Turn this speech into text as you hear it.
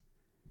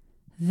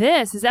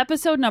This is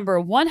episode number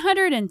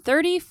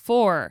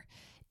 134,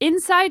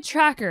 Inside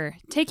Tracker,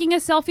 taking a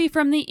selfie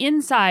from the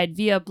inside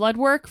via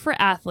Bloodwork for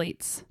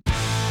athletes.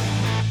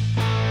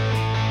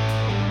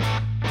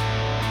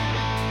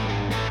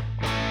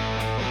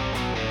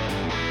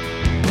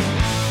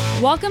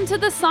 Welcome to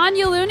the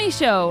Sonia Looney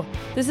Show.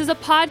 This is a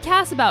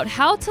podcast about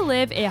how to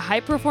live a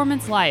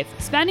high-performance life,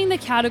 spanning the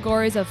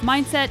categories of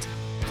mindset,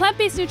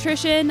 plant-based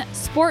nutrition,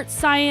 sports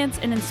science,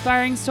 and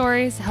inspiring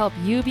stories to help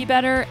you be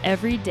better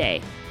every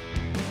day.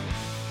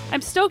 I'm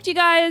stoked you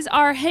guys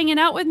are hanging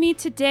out with me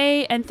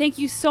today, and thank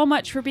you so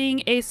much for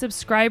being a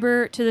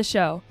subscriber to the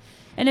show.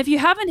 And if you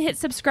haven't hit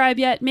subscribe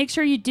yet, make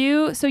sure you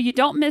do so you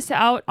don't miss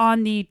out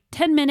on the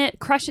 10-minute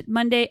Crush It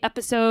Monday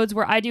episodes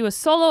where I do a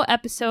solo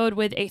episode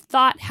with a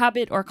thought,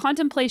 habit, or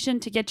contemplation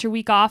to get your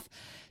week off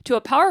to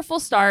a powerful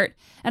start.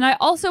 And I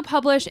also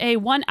publish a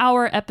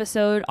 1-hour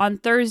episode on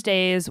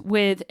Thursdays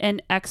with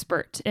an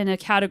expert in a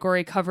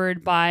category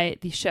covered by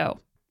the show.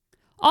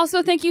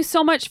 Also, thank you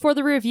so much for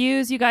the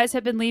reviews you guys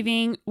have been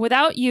leaving.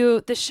 Without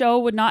you, the show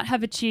would not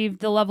have achieved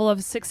the level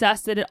of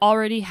success that it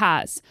already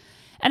has.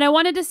 And I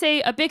wanted to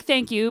say a big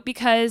thank you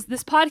because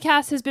this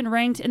podcast has been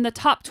ranked in the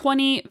top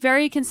 20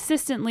 very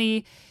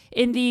consistently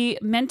in the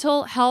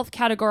mental health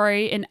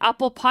category in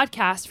Apple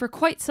Podcasts for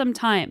quite some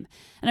time.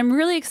 And I'm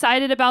really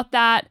excited about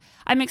that.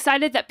 I'm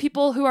excited that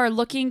people who are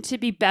looking to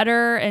be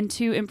better and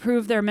to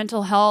improve their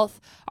mental health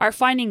are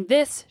finding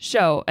this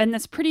show. And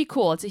that's pretty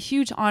cool. It's a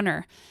huge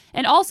honor.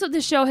 And also,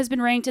 this show has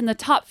been ranked in the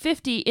top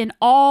 50 in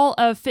all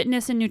of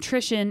fitness and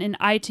nutrition in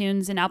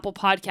iTunes and Apple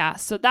Podcasts.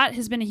 So that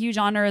has been a huge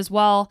honor as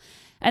well.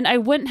 And I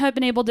wouldn't have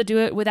been able to do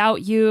it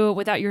without you,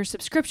 without your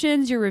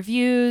subscriptions, your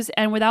reviews,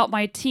 and without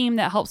my team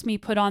that helps me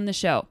put on the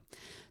show.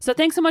 So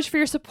thanks so much for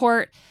your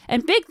support.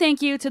 And big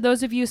thank you to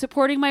those of you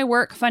supporting my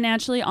work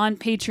financially on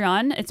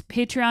Patreon. It's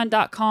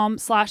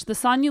patreon.com/The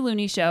Sonia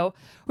Looney Show,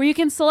 where you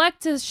can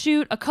select to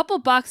shoot a couple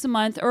bucks a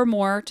month or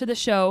more to the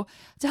show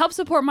to help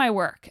support my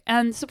work.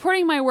 And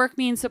supporting my work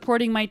means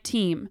supporting my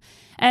team.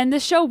 And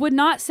this show would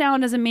not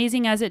sound as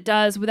amazing as it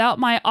does without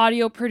my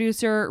audio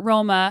producer,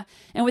 Roma,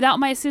 and without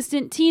my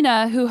assistant,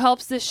 Tina, who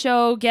helps this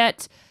show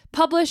get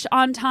published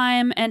on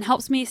time and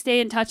helps me stay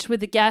in touch with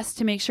the guests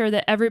to make sure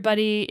that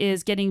everybody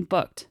is getting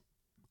booked.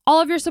 All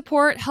of your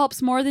support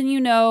helps more than you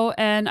know,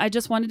 and I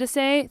just wanted to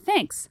say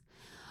thanks.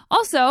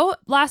 Also,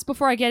 last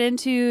before I get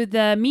into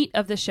the meat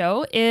of the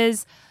show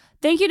is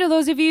thank you to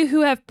those of you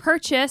who have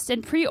purchased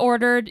and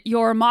pre-ordered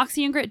your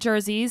Moxie and Grit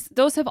jerseys.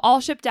 Those have all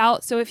shipped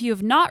out, so if you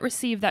have not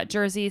received that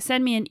jersey,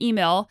 send me an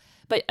email,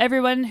 but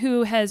everyone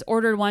who has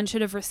ordered one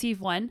should have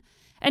received one.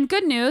 And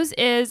good news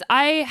is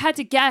I had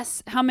to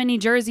guess how many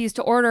jerseys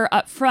to order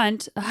up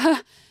front,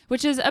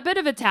 which is a bit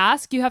of a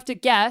task. You have to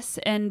guess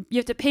and you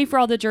have to pay for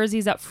all the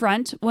jerseys up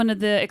front. One of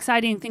the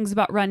exciting things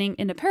about running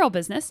an apparel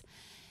business.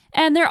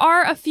 And there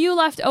are a few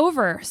left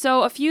over.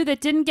 So a few that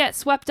didn't get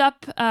swept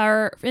up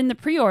are in the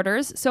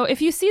pre-orders. So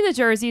if you see the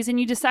jerseys and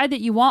you decide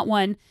that you want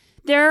one,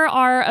 there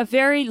are a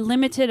very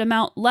limited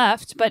amount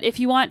left. But if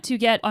you want to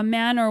get a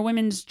man or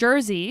women's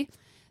jersey,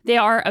 they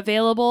are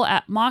available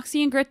at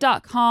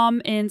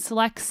moxieandgrit.com in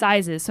select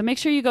sizes. So make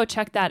sure you go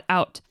check that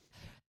out.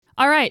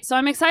 All right, so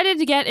I'm excited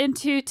to get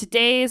into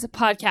today's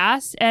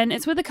podcast, and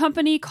it's with a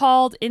company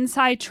called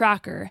Inside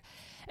Tracker.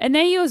 And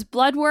they use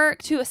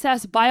Bloodwork to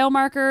assess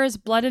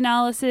biomarkers, blood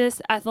analysis,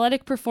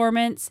 athletic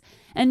performance,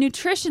 and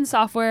nutrition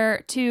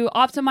software to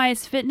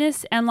optimize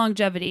fitness and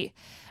longevity.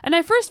 And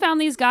I first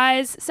found these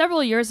guys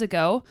several years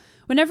ago,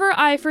 whenever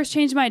I first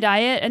changed my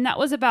diet, and that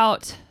was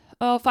about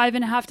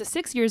 5.5 to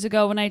 6 years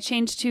ago when I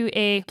changed to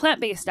a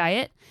plant-based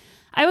diet.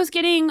 I was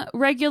getting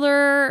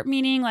regular,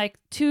 meaning like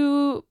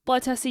 2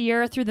 blood tests a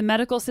year through the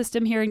medical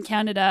system here in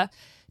Canada,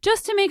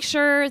 just to make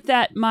sure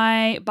that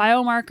my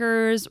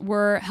biomarkers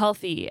were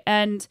healthy.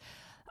 And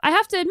I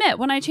have to admit,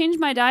 when I changed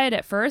my diet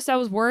at first, I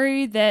was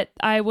worried that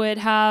I would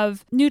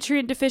have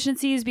nutrient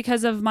deficiencies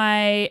because of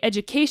my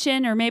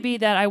education, or maybe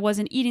that I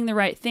wasn't eating the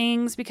right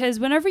things, because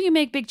whenever you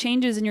make big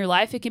changes in your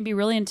life, it can be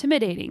really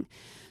intimidating.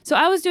 So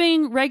I was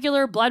doing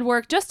regular blood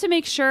work just to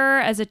make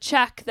sure as a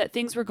check that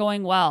things were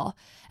going well.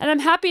 And I'm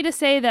happy to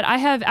say that I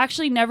have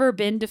actually never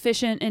been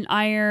deficient in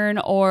iron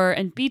or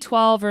in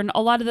B12 or in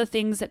a lot of the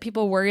things that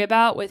people worry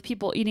about with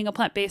people eating a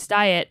plant-based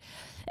diet.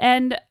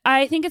 And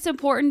I think it's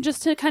important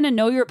just to kind of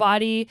know your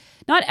body.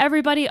 Not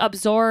everybody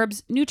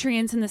absorbs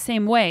nutrients in the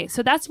same way.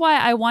 So that's why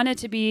I wanted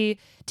to be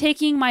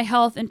taking my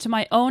health into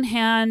my own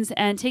hands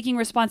and taking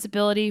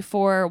responsibility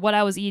for what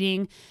I was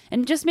eating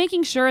and just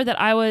making sure that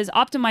I was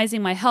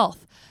optimizing my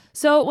health.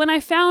 So when I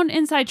found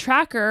Inside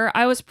Tracker,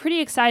 I was pretty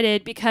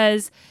excited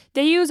because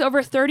they use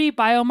over 30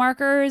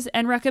 biomarkers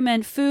and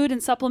recommend food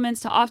and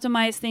supplements to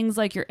optimize things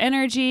like your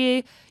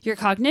energy, your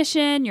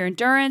cognition, your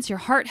endurance, your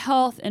heart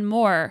health, and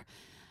more.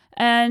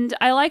 And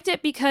I liked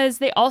it because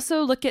they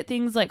also look at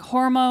things like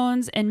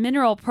hormones and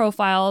mineral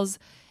profiles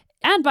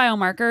and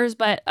biomarkers,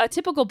 but a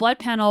typical blood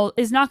panel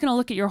is not going to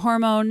look at your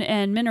hormone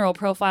and mineral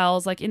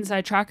profiles like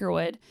Inside Tracker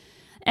would.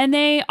 And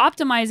they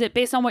optimize it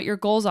based on what your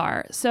goals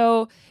are.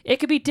 So it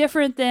could be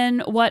different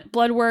than what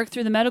blood work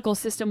through the medical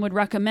system would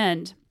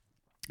recommend.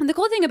 And the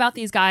cool thing about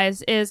these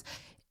guys is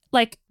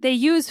like they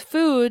use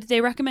food,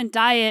 they recommend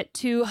diet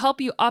to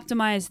help you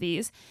optimize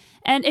these.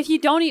 And if you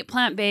don't eat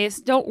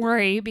plant-based, don't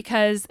worry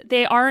because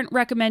they aren't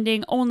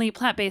recommending only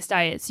plant-based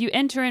diets. You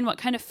enter in what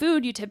kind of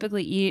food you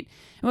typically eat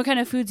and what kind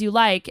of foods you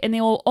like, and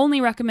they will only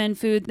recommend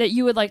food that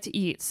you would like to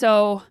eat.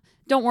 So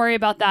don't worry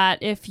about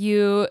that if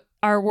you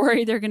are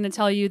worried they're going to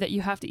tell you that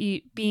you have to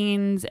eat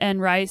beans and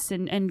rice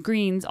and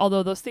greens,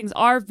 although those things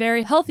are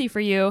very healthy for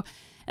you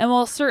and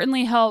will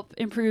certainly help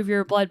improve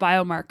your blood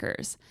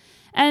biomarkers.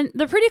 And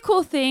the pretty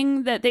cool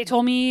thing that they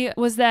told me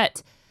was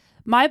that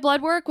my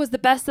blood work was the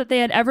best that they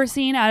had ever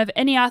seen out of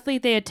any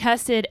athlete they had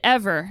tested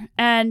ever.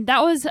 And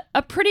that was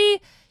a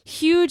pretty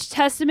huge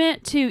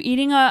testament to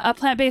eating a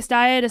plant-based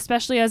diet,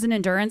 especially as an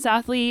endurance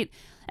athlete.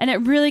 And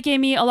it really gave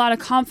me a lot of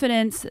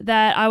confidence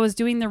that I was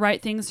doing the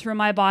right things for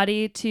my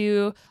body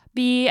to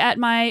be at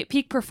my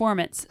peak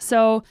performance.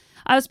 So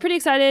I was pretty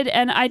excited,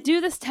 and I do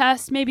this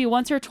test maybe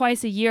once or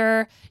twice a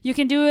year. You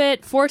can do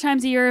it 4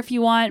 times a year if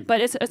you want,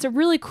 but it's a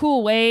really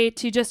cool way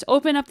to just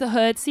open up the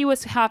hood, see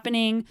what's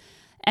happening,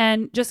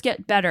 and just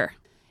get better.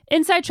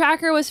 Inside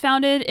Tracker was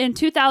founded in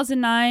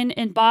 2009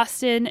 in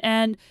Boston,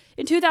 and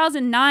in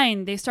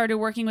 2009, they started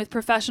working with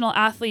professional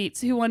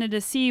athletes who wanted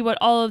to see what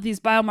all of these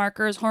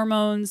biomarkers,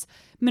 hormones,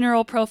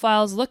 mineral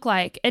profiles look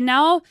like. And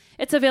now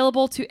it's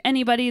available to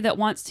anybody that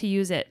wants to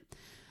use it.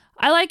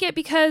 I like it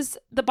because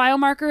the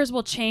biomarkers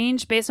will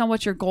change based on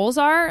what your goals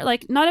are.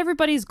 Like, not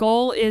everybody's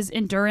goal is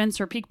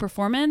endurance or peak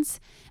performance.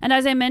 And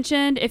as I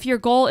mentioned, if your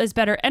goal is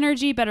better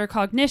energy, better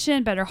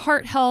cognition, better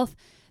heart health,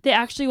 they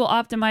actually will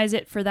optimize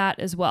it for that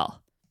as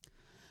well.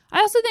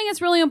 I also think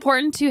it's really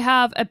important to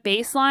have a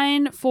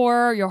baseline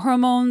for your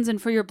hormones and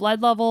for your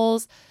blood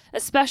levels,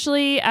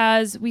 especially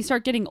as we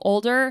start getting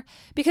older,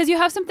 because you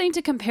have something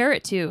to compare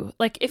it to.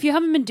 Like, if you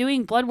haven't been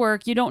doing blood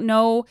work, you don't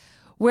know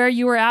where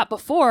you were at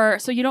before,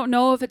 so you don't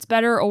know if it's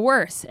better or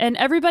worse. And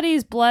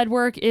everybody's blood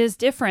work is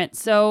different.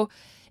 So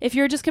if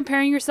you're just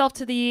comparing yourself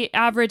to the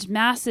average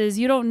masses,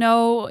 you don't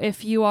know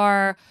if you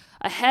are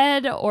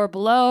ahead or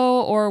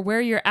below or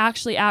where you're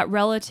actually at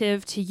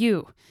relative to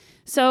you.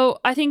 So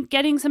I think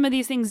getting some of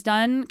these things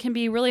done can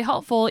be really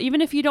helpful,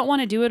 even if you don't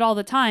want to do it all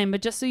the time,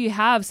 but just so you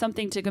have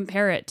something to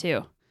compare it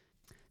to.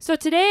 So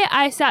today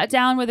I sat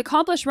down with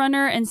accomplished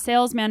runner and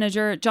sales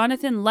manager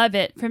Jonathan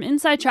Levitt from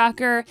Inside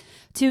Tracker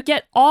to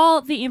get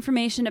all the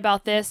information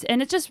about this. And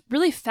it's just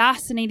really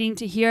fascinating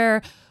to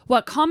hear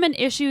what common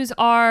issues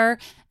are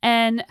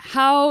and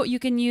how you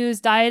can use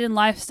diet and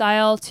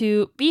lifestyle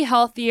to be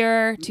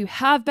healthier, to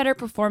have better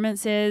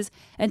performances,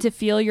 and to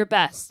feel your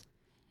best.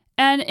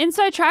 And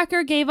Inside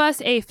Tracker gave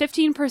us a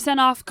 15%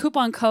 off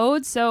coupon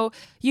code. So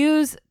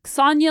use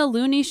Sonia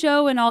Looney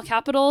Show in all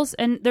capitals.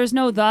 And there's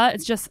no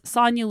it's just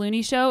Sonia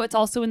Looney Show. It's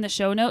also in the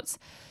show notes.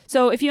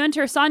 So if you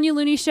enter Sonia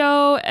Looney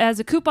Show as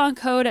a coupon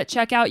code at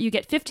checkout, you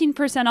get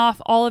 15%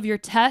 off all of your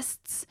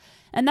tests.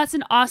 And that's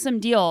an awesome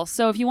deal.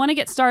 So if you want to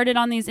get started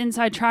on these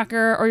Inside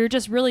Tracker, or you're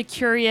just really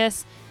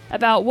curious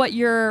about what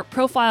your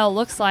profile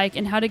looks like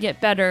and how to get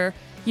better,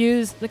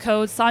 use the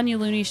code Sonia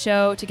Looney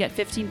Show to get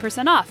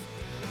 15% off.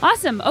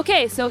 Awesome.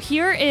 Okay, so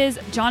here is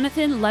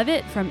Jonathan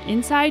Levitt from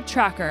Inside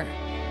Tracker.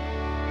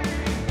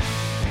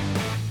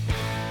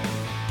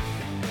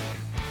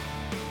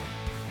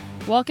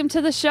 Welcome to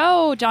the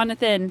show,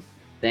 Jonathan.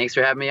 Thanks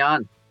for having me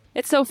on.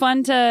 It's so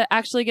fun to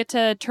actually get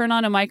to turn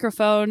on a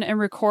microphone and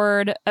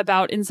record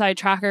about Inside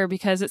Tracker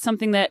because it's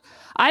something that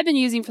I've been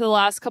using for the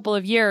last couple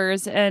of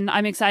years, and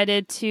I'm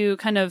excited to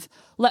kind of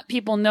let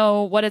people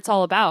know what it's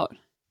all about.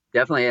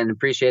 Definitely, and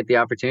appreciate the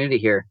opportunity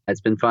here. It's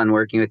been fun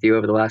working with you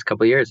over the last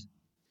couple of years.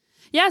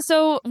 Yeah,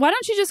 so why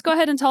don't you just go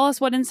ahead and tell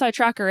us what Inside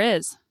Tracker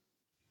is?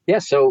 Yeah,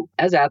 so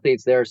as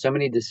athletes, there are so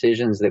many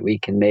decisions that we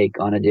can make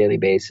on a daily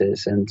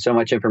basis and so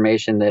much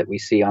information that we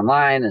see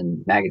online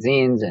and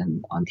magazines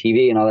and on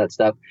TV and all that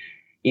stuff.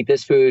 Eat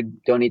this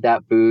food, don't eat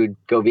that food,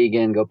 go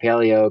vegan, go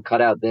paleo,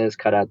 cut out this,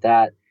 cut out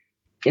that.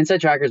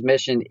 Inside Tracker's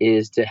mission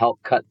is to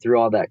help cut through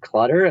all that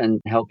clutter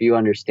and help you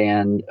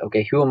understand,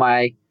 okay, who am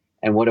I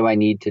and what do I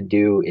need to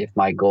do if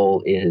my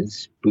goal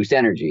is boost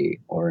energy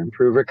or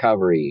improve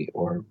recovery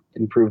or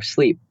improve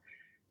sleep,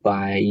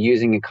 by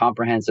using a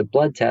comprehensive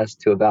blood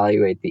test to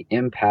evaluate the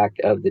impact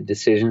of the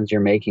decisions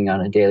you're making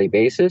on a daily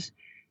basis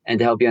and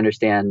to help you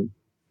understand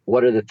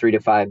what are the 3 to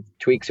 5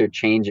 tweaks or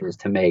changes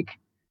to make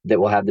that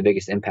will have the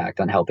biggest impact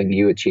on helping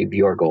you achieve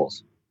your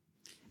goals.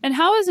 And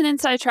how is an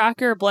Inside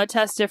Tracker blood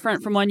test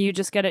different from one you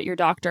just get at your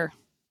doctor?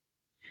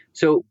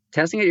 So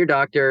testing at your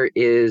doctor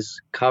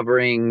is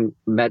covering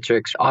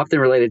metrics often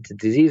related to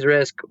disease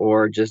risk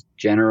or just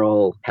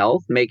general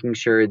health, making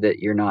sure that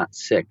you're not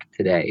sick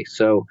today.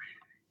 So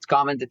it's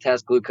common to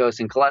test glucose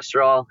and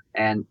cholesterol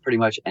and pretty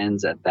much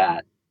ends at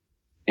that.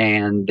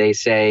 And they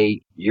say,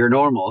 you're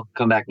normal,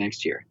 come back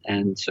next year.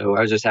 And so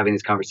I was just having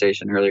this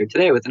conversation earlier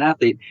today with an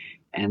athlete,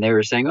 and they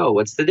were saying, oh,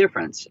 what's the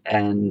difference?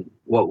 And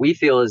what we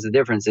feel is the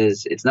difference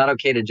is it's not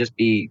okay to just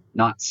be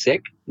not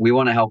sick. We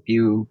want to help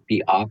you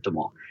be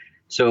optimal.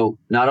 So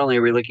not only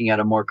are we looking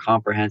at a more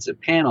comprehensive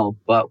panel,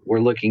 but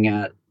we're looking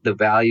at the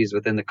values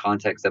within the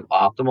context of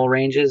optimal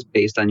ranges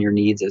based on your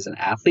needs as an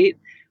athlete,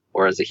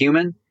 or as a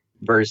human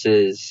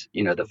versus,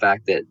 the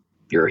fact that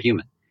you're a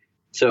human.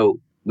 So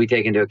we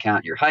take into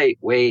account your height,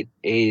 weight,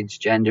 age,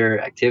 gender,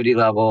 activity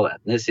level,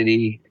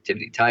 ethnicity,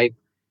 activity type,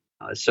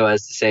 so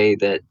as to say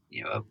that,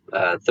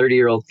 a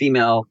 30-year-old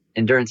female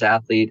endurance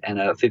athlete and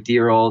a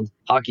 50-year-old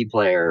hockey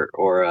player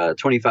or a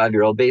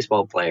 25-year-old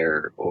baseball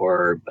player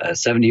or a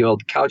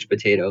 70-year-old couch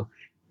potato,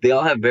 they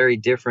all have very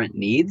different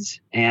needs.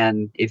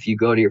 And if you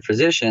go to your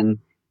physician,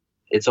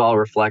 it's all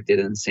reflected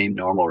in the same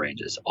normal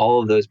ranges.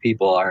 All of those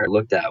people are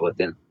looked at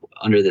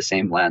under the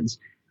same lens.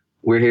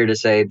 We're here to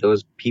say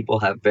those people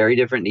have very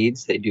different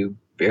needs. They do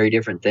very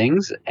different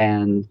things.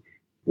 And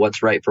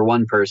what's right for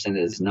one person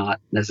is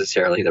not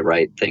necessarily the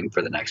right thing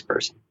for the next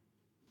person.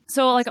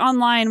 So like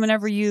online,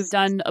 whenever you've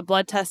done a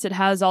blood test, it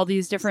has all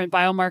these different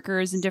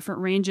biomarkers and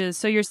different ranges.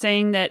 So you're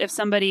saying that if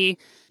somebody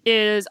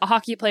is a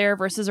hockey player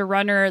versus a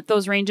runner,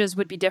 those ranges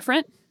would be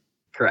different?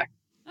 Correct.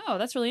 Oh,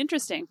 that's really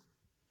interesting.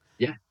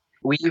 Yeah.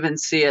 We even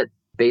see it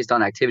based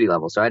on activity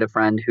level. So I had a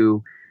friend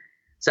who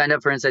signed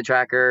up for Inside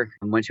Tracker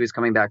when she was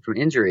coming back from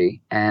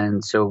injury.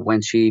 And so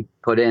when she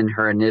put in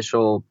her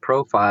initial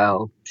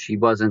profile, she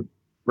wasn't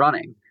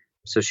running.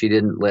 So she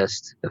didn't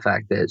list the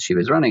fact that she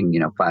was running,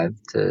 5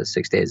 to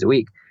 6 days a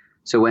week.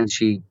 So when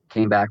she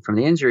came back from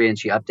the injury and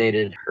she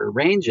updated her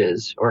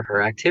ranges or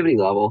her activity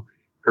level,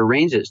 her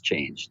ranges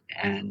changed.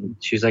 And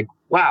she was like,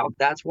 wow,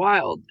 that's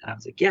wild. And I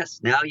was like,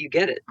 yes, now you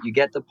get it. You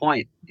get the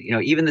point.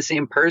 Even the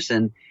same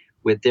person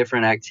with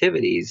different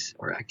activities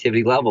or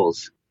activity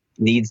levels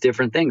needs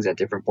different things at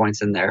different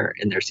points in their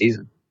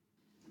season.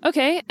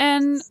 Okay.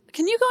 And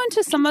can you go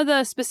into some of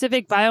the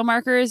specific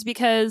biomarkers?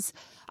 Because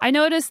I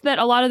noticed that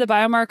a lot of the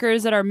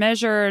biomarkers that are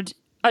measured,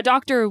 a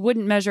doctor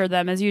wouldn't measure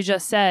them, as you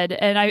just said.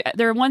 And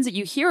there are ones that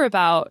you hear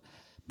about,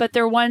 but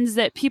they're ones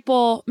that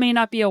people may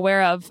not be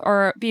aware of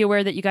or be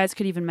aware that you guys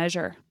could even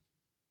measure.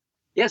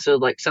 Yeah. So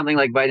like something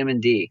like vitamin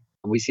D,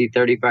 we see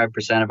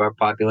 35% of our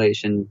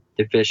population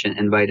deficient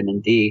in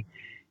vitamin D,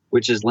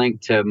 which is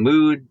linked to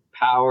mood,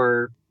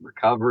 power,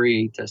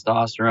 recovery,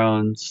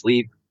 testosterone,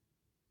 sleep,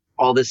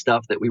 all this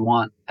stuff that we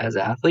want as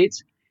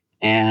athletes.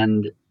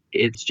 And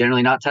it's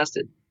generally not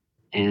tested.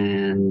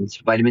 And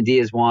vitamin D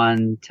is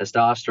one,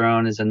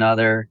 testosterone is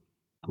another.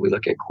 We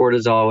look at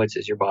cortisol, which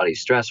is your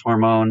body's stress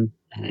hormone,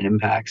 and it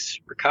impacts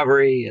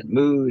recovery and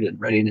mood and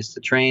readiness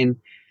to train.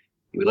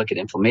 We look at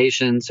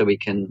inflammation so we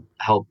can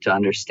help to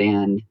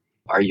understand,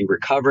 are you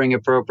recovering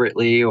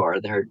appropriately, or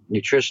are there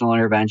nutritional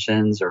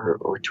interventions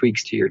or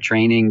tweaks to your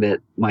training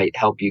that might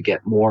help you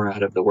get more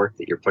out of the work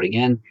that you're putting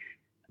in.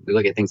 We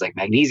look at things like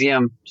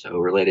magnesium, so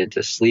related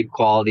to sleep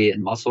quality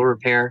and muscle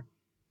repair.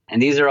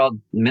 And these are all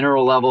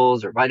mineral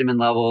levels or vitamin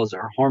levels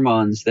or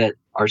hormones that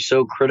are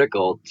so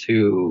critical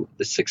to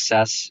the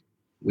success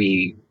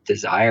we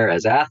desire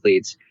as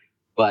athletes,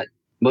 but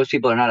most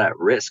people are not at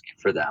risk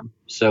for them.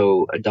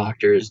 So a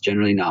doctor is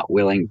generally not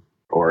willing,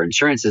 or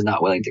insurance is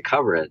not willing to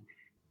cover it.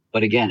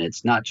 But again,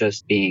 it's not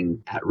just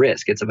being at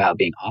risk, it's about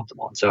being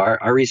optimal. And so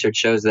our research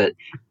shows that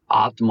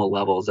optimal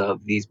levels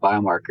of these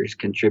biomarkers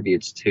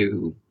contributes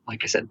to,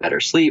 like I said, better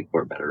sleep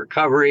or better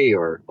recovery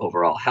or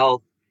overall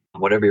health.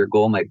 Whatever your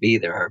goal might be,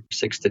 there are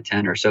 6 to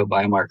 10 or so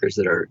biomarkers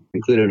that are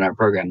included in our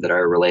program that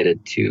are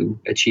related to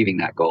achieving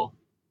that goal.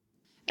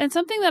 And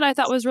something that I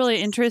thought was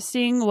really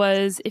interesting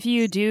was if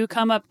you do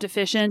come up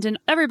deficient, and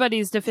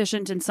everybody's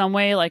deficient in some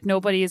way, like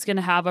nobody is going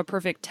to have a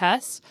perfect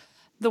test,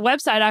 the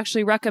website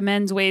actually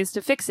recommends ways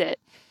to fix it.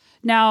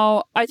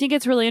 Now, I think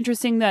it's really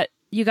interesting that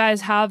you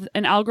guys have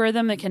an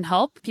algorithm that can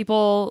help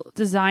people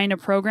design a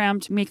program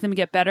to make them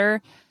get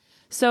better.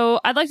 So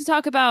I'd like to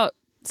talk about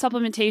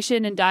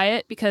supplementation and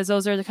diet, because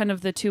those are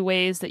the two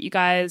ways that you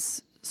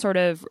guys sort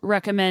of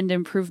recommend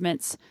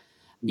improvements.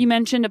 You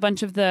mentioned a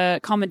bunch of the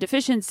common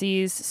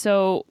deficiencies.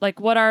 So like,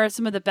 what are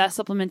some of the best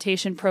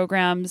supplementation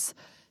programs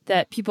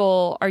that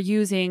people are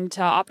using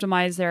to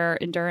optimize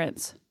their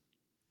endurance?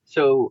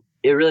 So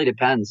it really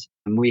depends.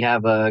 We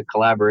have a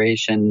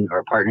collaboration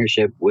or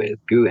partnership with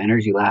GU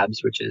Energy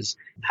Labs, which is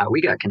how we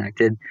got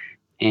connected.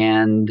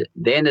 And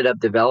they ended up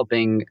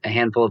developing a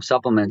handful of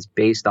supplements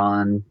based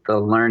on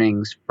the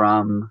learnings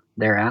from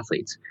their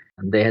athletes.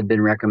 They had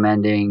been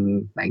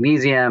recommending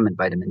magnesium and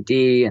vitamin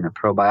D and a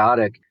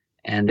probiotic,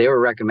 and they were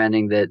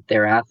recommending that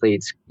their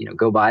athletes,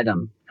 go buy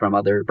them from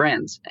other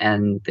brands.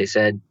 And they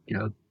said,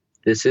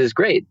 this is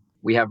great.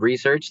 We have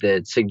research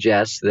that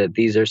suggests that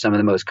these are some of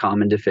the most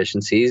common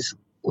deficiencies.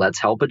 Let's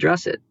help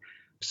address it.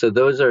 So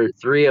those are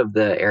 3 of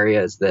the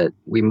areas that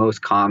we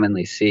most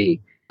commonly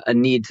see a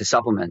need to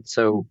supplement.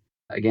 So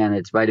again,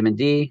 it's vitamin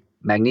D,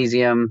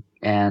 magnesium,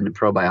 and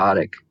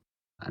probiotic.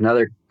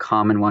 Another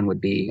common one would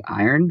be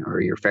iron,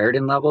 or your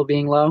ferritin level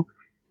being low.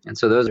 And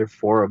so those are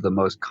 4 of the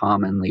most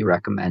commonly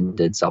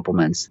recommended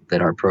supplements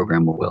that our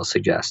program will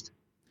suggest.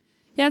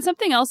 Yeah, and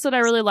something else that I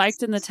really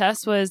liked in the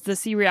test was the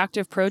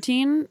C-reactive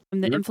protein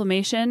and the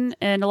inflammation.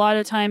 And a lot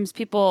of times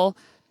people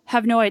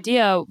have no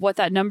idea what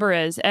that number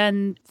is.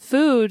 And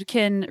food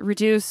can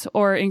reduce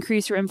or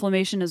increase your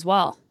inflammation as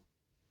well.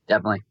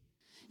 Definitely.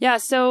 Yeah,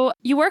 so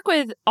you work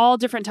with all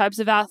different types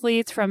of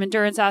athletes, from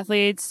endurance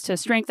athletes to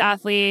strength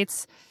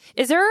athletes.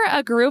 Is there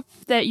a group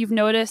that you've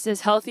noticed is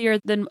healthier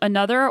than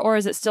another, or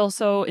is it still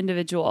so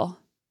individual?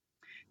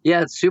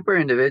 Yeah, it's super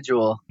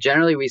individual.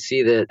 Generally, we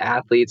see that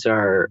athletes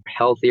are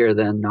healthier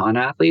than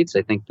non-athletes.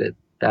 I think that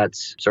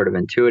that's sort of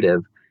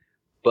intuitive.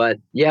 But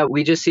yeah,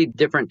 we just see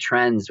different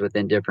trends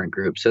within different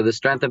groups. So the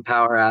strength and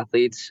power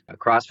athletes,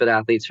 CrossFit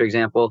athletes, for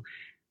example,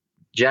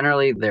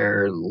 generally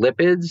their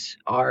lipids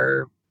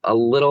are a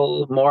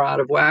little more out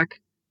of whack.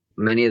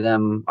 Many of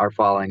them are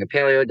following a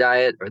paleo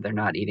diet or they're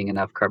not eating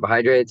enough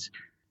carbohydrates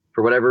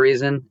for whatever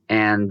reason.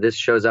 And this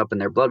shows up in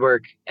their blood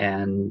work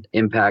and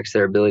impacts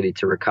their ability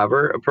to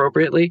recover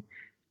appropriately.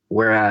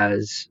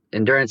 Whereas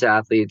endurance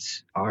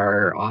athletes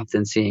are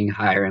often seeing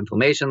higher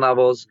inflammation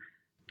levels.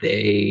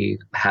 They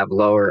have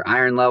lower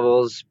iron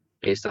levels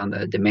based on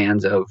the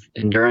demands of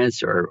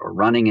endurance or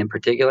running in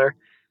particular.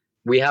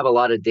 We have a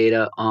lot of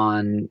data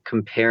on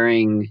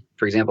comparing,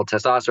 for example,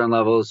 testosterone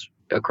levels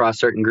across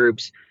certain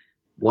groups.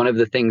 One of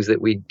the things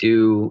that we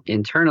do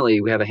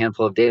internally, we have a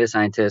handful of data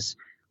scientists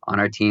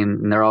on our team,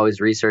 and they're always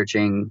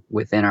researching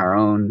within our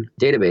own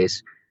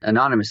database,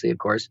 anonymously, of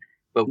course.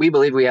 But we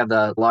believe we have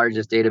the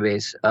largest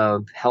database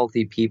of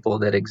healthy people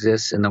that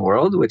exists in the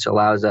world, which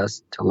allows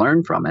us to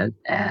learn from it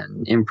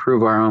and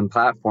improve our own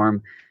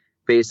platform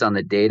based on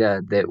the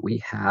data that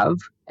we have.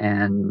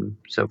 And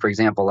so, for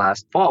example,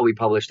 last fall, we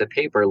published a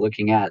paper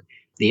looking at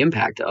the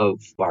impact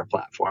of our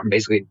platform.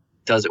 Basically,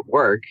 does it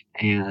work?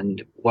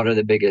 And what are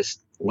the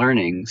biggest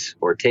learnings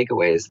or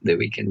takeaways that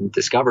we can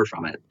discover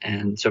from it?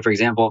 And so, for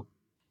example,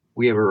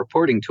 we have a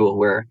reporting tool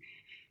where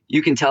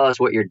you can tell us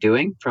what you're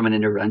doing from an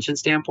intervention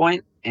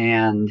standpoint.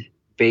 And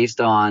based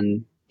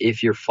on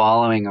if you're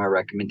following our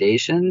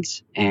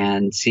recommendations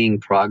and seeing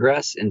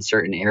progress in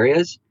certain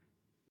areas,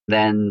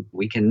 then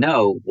we can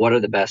know what are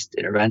the best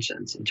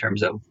interventions in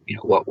terms of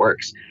what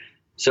works.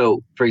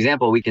 So, for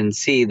example, we can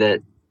see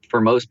that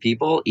for most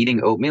people,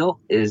 eating oatmeal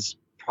is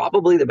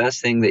probably the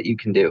best thing that you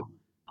can do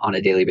on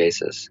a daily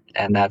basis.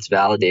 And that's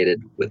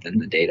validated within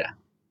the data.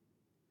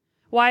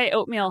 Why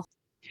oatmeal?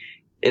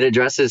 It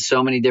addresses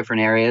so many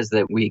different areas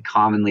that we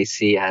commonly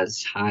see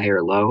as high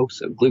or low.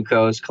 So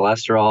glucose,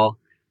 cholesterol,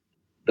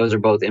 those are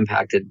both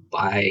impacted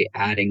by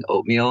adding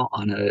oatmeal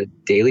on a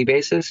daily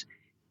basis.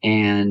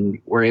 And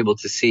we're able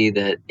to see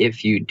that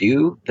if you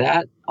do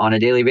that on a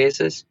daily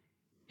basis,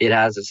 it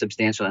has a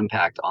substantial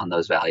impact on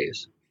those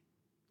values.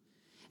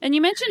 And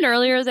you mentioned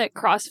earlier that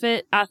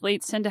CrossFit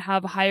athletes tend to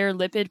have higher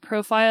lipid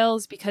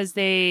profiles because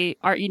they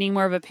are eating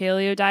more of a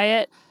paleo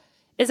diet.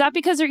 Is that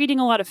because they're eating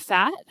a lot of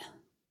fat?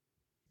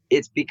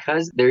 It's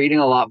because they're eating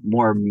a lot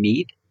more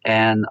meat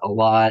and a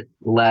lot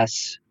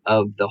less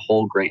of the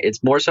whole grain.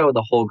 It's more so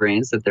the whole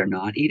grains that they're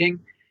not eating,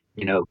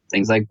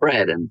 things like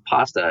bread and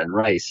pasta and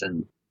rice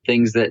and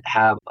things that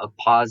have a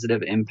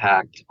positive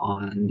impact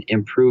on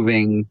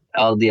improving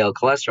LDL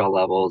cholesterol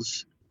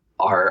levels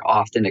are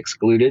often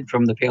excluded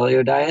from the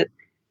paleo diet.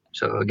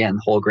 So again,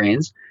 whole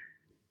grains.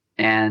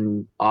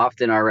 And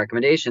often our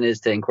recommendation is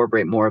to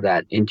incorporate more of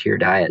that into your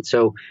diet.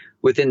 So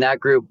within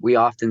that group, we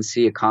often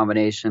see a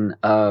combination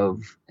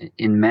of,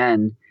 in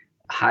men,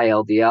 high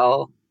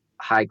LDL,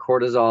 high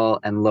cortisol,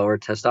 and lower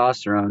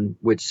testosterone,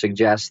 which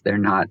suggests they're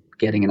not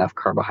getting enough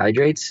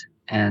carbohydrates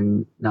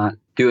and not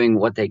doing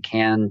what they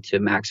can to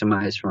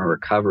maximize from a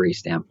recovery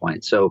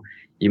standpoint. So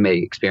you may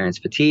experience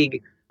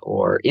fatigue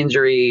or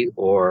injury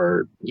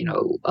or,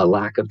 a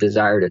lack of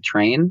desire to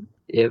train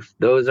if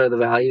those are the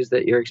values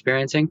that you're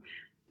experiencing.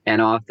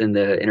 And often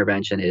the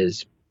intervention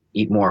is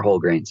eat more whole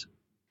grains.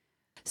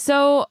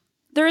 So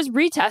there's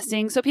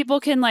retesting. So people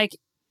can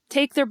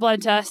take their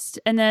blood test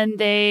and then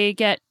they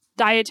get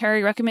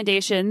dietary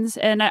recommendations.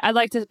 And I'd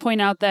like to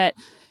point out that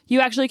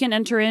you actually can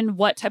enter in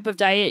what type of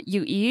diet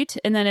you eat,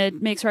 and then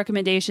it makes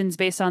recommendations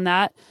based on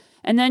that.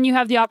 And then you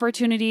have the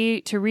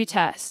opportunity to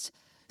retest.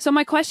 So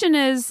my question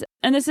is,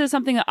 and this is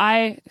something that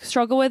I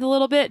struggle with a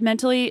little bit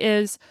mentally,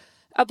 is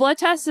a blood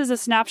test is a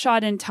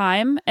snapshot in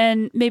time.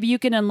 And maybe you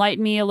can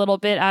enlighten me a little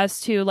bit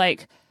as to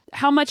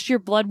how much your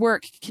blood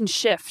work can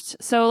shift.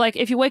 So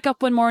if you wake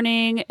up one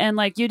morning and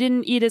you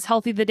didn't eat as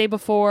healthy the day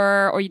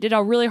before, or you did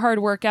a really hard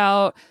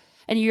workout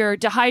and you're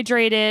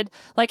dehydrated,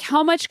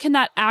 how much can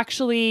that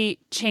actually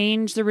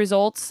change the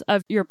results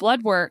of your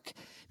blood work?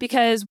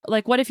 Because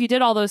what if you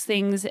did all those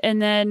things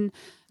and then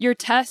your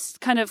test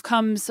kind of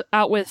comes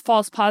out with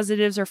false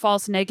positives or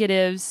false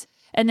negatives,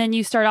 and then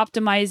you start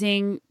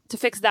optimizing to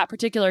fix that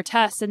particular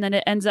test, and then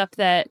it ends up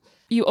that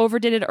you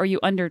overdid it or you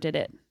underdid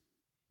it?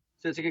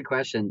 So it's a good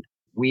question.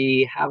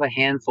 We have a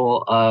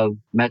handful of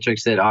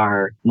metrics that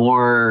are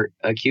more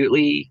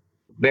acutely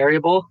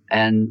variable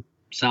and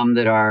some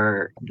that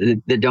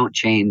don't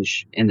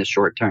change in the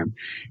short term.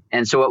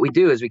 And so what we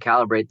do is we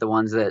calibrate the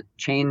ones that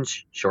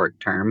change short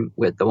term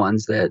with the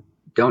ones that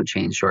don't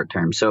change short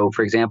term. So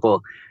for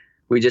example,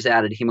 we just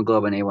added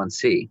hemoglobin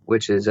A1C,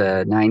 which is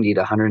a 90 to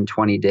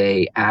 120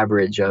 day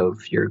average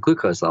of your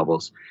glucose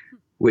levels,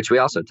 which we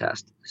also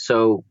test.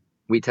 So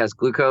we test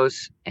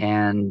glucose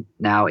and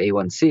now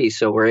A1C.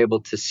 So we're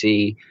able to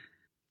see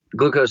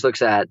glucose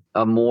looks at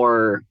a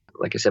more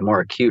like I said, more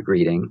acute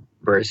reading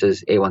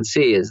versus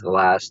A1C is the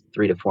last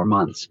 3 to 4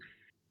 months.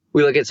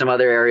 We look at some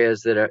other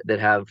areas that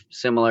have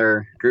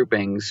similar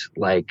groupings,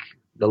 like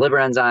the liver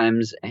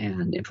enzymes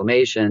and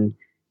inflammation,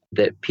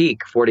 that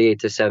peak 48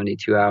 to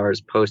 72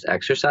 hours post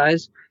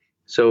exercise.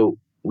 So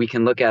we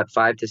can look at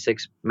 5 to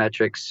 6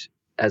 metrics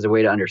as a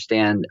way to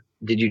understand,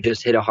 did you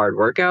just hit a hard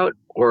workout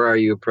or are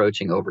you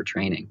approaching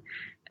overtraining?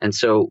 And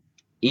so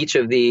each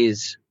of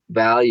these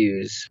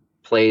values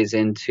plays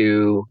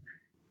into,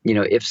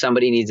 if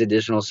somebody needs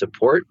additional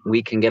support,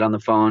 we can get on the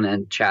phone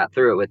and chat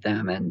through it with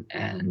them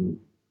and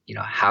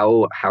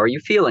how are you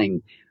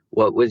feeling?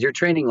 What was your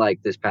training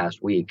like this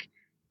past week?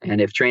 And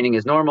if training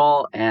is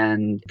normal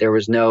and there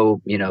was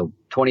no,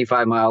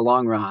 25-mile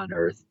long run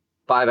or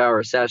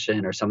 5-hour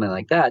session or something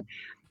like that,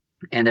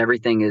 and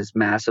everything is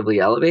massively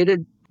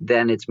elevated,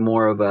 then it's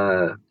more of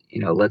a,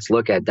 let's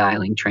look at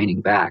dialing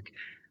training back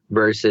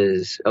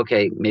versus,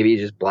 okay, maybe you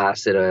just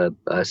blasted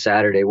a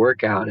Saturday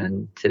workout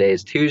and today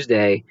is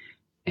Tuesday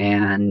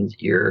and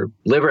your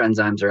liver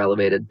enzymes are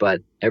elevated,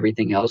 but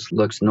everything else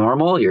looks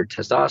normal. Your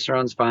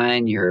testosterone's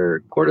fine,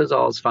 your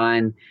cortisol's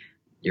fine,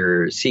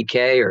 your CK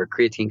or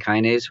creatine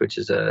kinase, which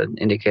is an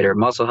indicator of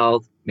muscle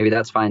health, maybe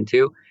that's fine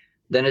too.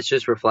 Then it's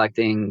just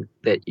reflecting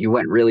that you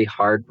went really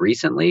hard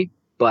recently,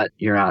 but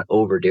you're not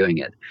overdoing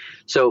it.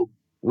 So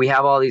we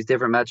have all these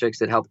different metrics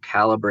that help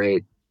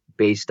calibrate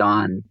based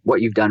on what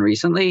you've done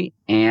recently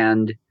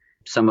and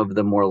some of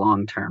the more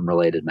long-term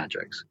related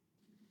metrics.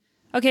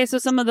 Okay, so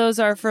some of those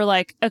are for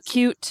like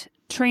acute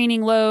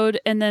training load,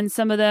 and then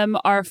some of them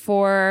are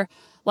for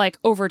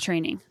like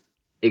overtraining.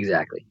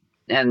 Exactly.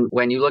 And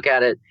when you look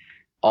at it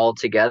all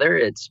together,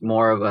 it's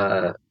more of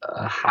a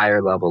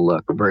higher level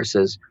look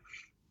versus,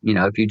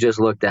 if you just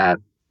looked at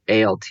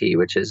ALT,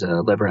 which is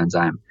a liver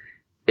enzyme,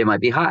 it might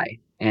be high.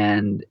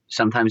 And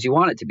sometimes you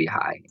want it to be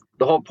high.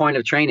 The whole point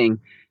of training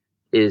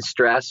is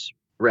stress,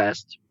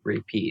 rest,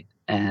 repeat.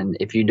 And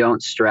if you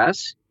don't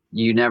stress,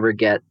 you never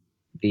get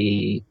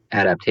the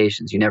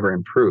adaptations, you never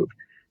improve.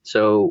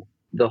 So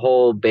the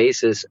whole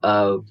basis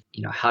of,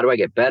 how do I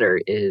get better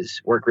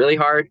is work really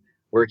hard,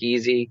 work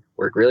easy,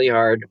 work really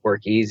hard,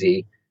 work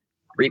easy,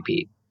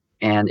 repeat.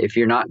 And if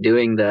you're not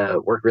doing the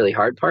work really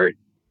hard part,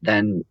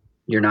 then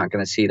you're not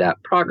going to see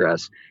that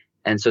progress.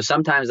 And so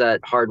sometimes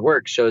that hard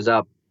work shows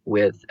up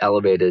with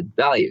elevated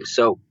values.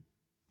 So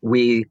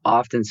we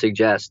often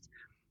suggest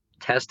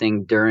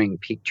testing during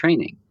peak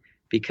training,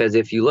 because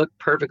if you look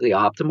perfectly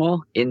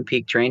optimal in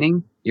peak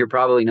training, you're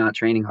probably not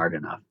training hard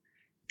enough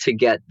to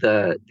get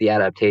the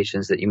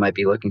adaptations that you might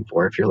be looking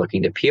for if you're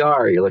looking to PR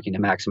or you're looking to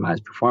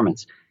maximize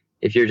performance.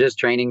 If you're just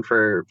training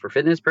for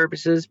fitness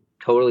purposes,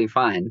 totally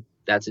fine.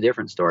 That's a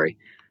different story.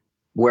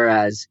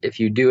 Whereas if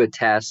you do a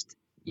test,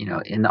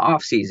 in the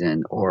off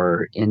season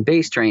or in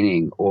base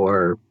training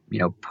or,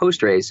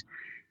 post race,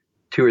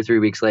 2 or 3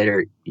 weeks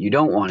later, you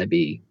don't want to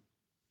be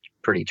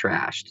pretty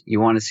trashed. You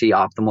want to see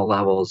optimal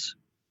levels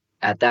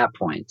at that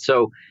point.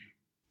 So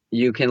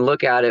you can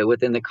look at it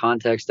within the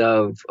context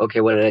of,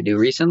 okay, what did I do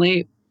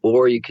recently?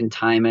 Or you can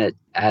time it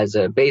as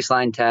a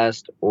baseline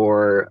test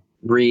or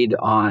read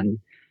on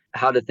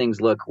how do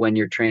things look when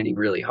you're training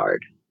really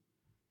hard.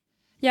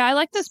 Yeah, I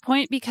like this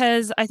point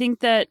because I think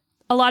that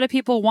a lot of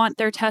people want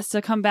their tests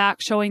to come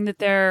back showing that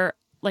they're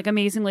like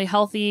amazingly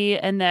healthy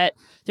and that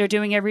they're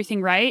doing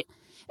everything right.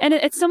 And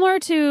it's similar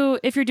to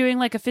if you're doing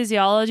like a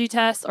physiology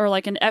test or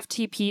like an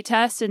FTP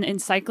test in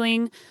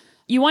cycling.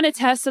 You want to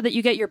test so that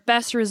you get your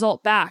best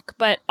result back.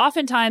 But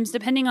oftentimes,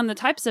 depending on the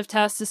types of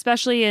tests,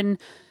 especially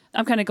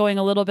I'm kind of going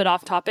a little bit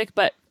off topic,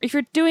 but if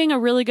you're doing a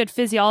really good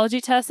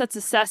physiology test that's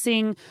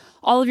assessing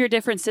all of your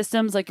different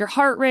systems, like your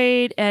heart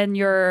rate and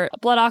your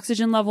blood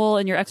oxygen level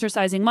and your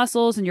exercising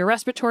muscles and your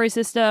respiratory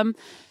system,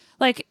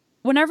 like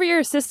whenever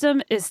your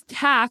system is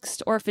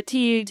taxed or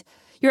fatigued,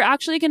 you're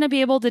actually going to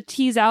be able to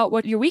tease out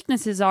what your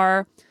weaknesses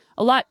are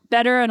a lot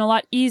better and a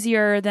lot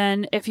easier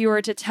than if you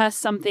were to test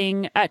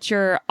something at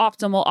your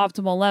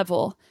optimal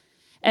level.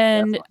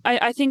 And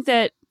I think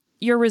that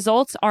your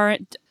results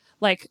aren't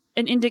like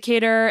an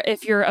indicator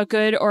if you're a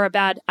good or a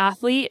bad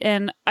athlete.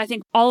 And I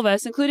think all of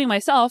us, including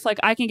myself, like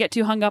I can get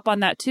too hung up on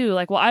that too.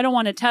 Like, well, I don't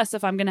want to test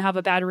if I'm going to have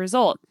a bad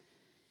result.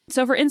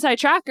 So for Inside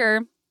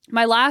Tracker,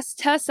 my last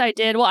test I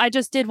did, well, I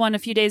just did one a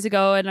few days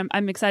ago and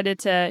I'm excited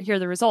to hear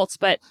the results.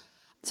 But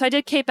so I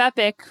did Cape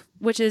Epic,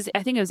 which is,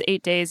 I think it was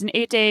 8 days, an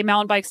 8-day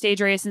mountain bike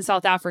stage race in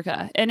South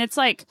Africa. And it's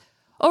like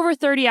over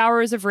 30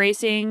 hours of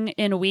racing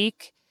in a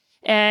week.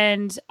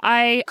 And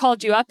I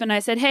called you up and I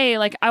said, hey,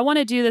 like, I want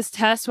to do this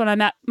test when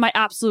I'm at my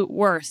absolute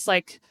worst.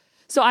 Like,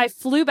 so I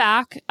flew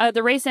back.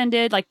 The race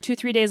ended like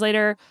 2-3 days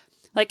later.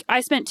 Like,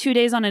 I spent 2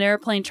 days on an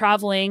airplane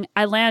traveling.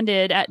 I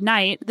landed at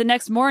night. The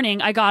next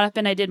morning, I got up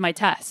and I did my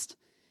test.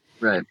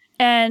 Right.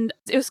 And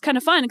it was kind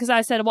of fun because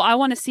I said, well, I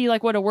want to see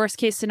like what a worst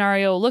case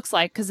scenario looks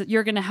like because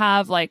you're going to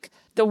have like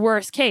the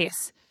worst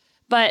case.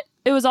 But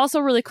it was also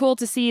really cool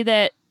to see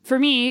that for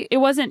me, it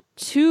wasn't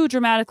too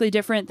dramatically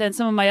different than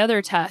some of my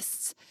other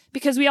tests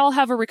because we all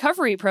have a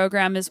recovery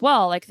program as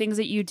well, like things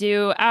that you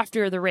do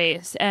after the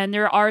race. And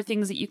there are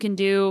things that you can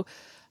do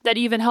that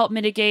even help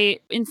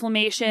mitigate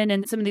inflammation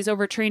and some of these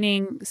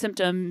overtraining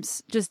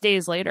symptoms just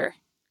days later.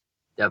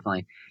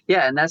 Definitely.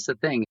 Yeah. And that's the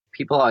thing.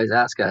 People always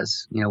ask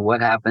us,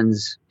 what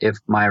happens if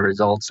my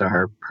results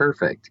are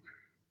perfect?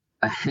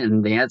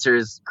 And the answer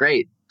is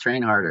great,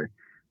 train harder.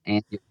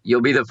 And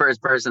you'll be the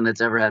first person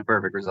that's ever had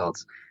perfect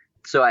results.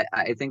 So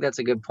I think that's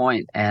a good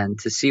point. And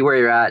to see where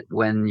you're at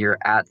when you're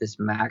at this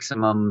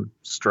maximum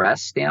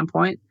stress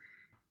standpoint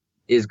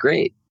is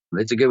great.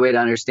 It's a good way to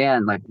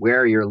understand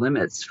where are your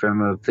limits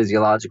from a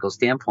physiological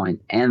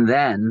standpoint. And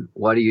then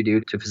what do you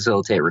do to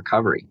facilitate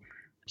recovery?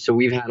 So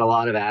we've had a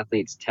lot of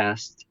athletes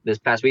test. This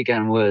past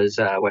weekend was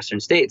Western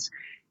States.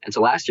 And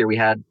so last year we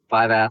had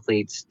 5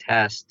 athletes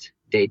test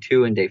day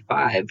 2 and day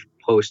 5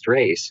 post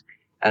race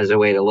as a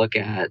way to look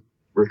at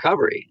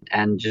recovery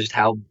and just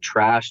how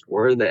trashed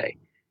were they.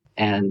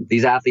 And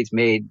these athletes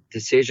made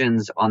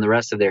decisions on the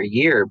rest of their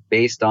year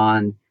based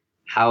on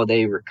how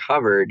they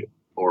recovered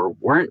or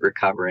weren't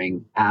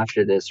recovering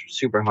after this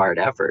super hard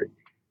effort.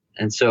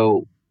 And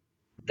so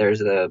there's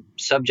the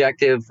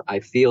subjective, I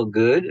feel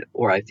good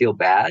or I feel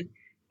bad.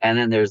 And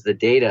then there's the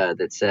data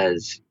that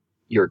says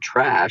you're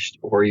trashed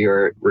or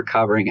you're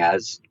recovering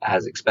as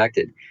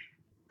expected.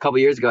 A couple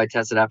of years ago, I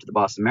tested after the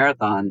Boston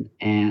Marathon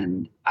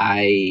and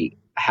I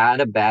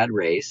had a bad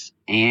race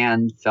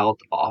and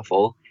felt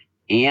awful.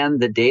 And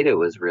the data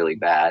was really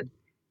bad.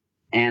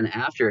 And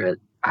after it,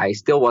 I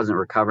still wasn't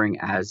recovering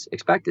as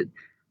expected.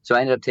 So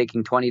I ended up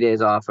taking 20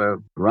 days off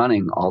of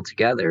running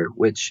altogether,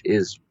 which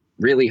is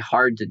really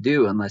hard to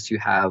do unless you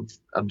have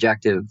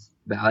objective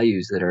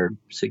values that are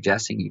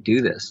suggesting you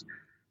do this.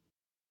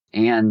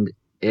 And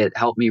it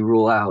helped me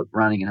rule out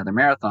running another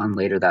marathon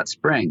later that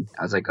spring.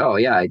 I was like, oh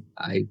yeah,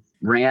 I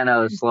ran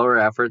a slower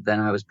effort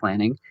than I was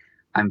planning.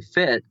 I'm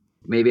fit.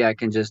 Maybe I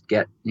can just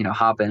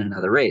hop in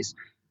another race.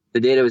 The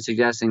data was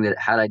suggesting that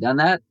had I done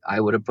that, I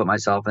would have put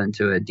myself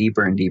into a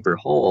deeper and deeper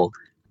hole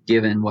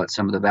given what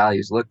some of the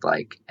values looked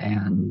like.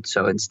 And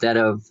so instead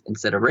of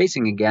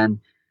racing again,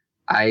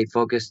 I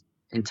focused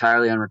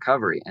entirely on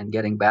recovery and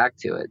getting back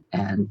to it.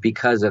 And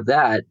because of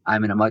that,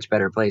 I'm in a much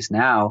better place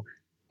now.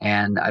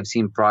 And I've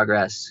seen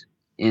progress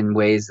in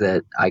ways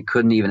that I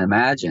couldn't even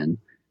imagine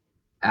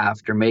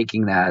after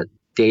making that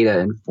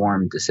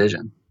data-informed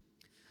decision.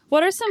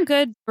 What are some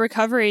good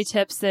recovery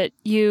tips that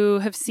you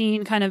have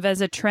seen kind of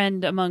as a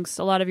trend amongst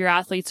a lot of your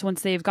athletes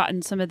once they've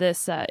gotten some of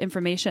this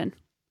information?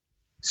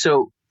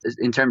 So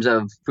in terms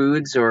of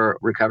foods or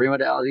recovery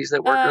modalities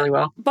that work really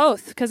well?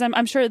 Both, because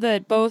I'm sure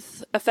that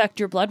both affect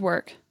your blood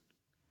work.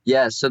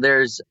 Yeah, so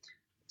there's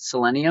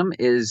selenium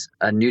is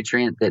a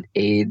nutrient that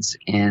aids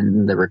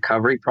in the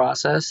recovery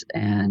process,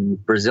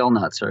 and Brazil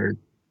nuts are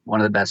one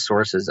of the best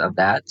sources of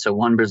that. So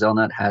one Brazil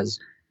nut has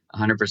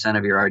 100%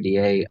 of your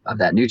RDA of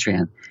that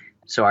nutrient.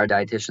 So our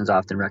dietitians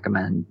often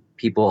recommend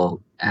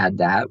people add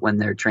that when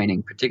they're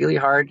training particularly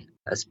hard,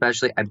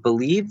 especially I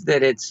believe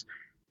that it's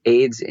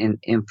aids in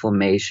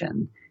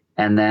inflammation.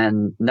 And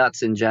then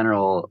nuts in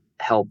general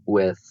help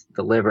with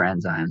the liver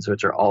enzymes,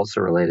 which are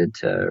also related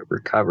to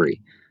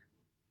recovery.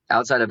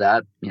 Outside of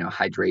that,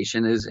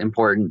 hydration is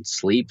important.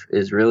 Sleep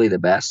is really the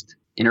best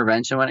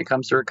intervention when it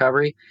comes to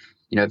recovery.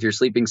 If you're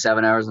sleeping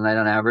 7 hours a night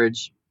on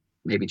average,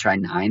 maybe try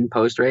 9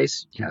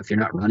 post-race. If you're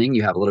not running,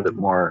 you have a little bit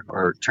more,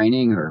 or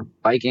training or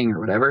biking or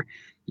whatever,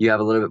 you have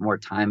a little bit more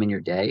time in your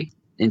day.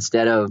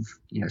 Instead of,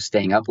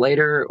 staying up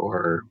later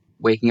or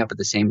waking up at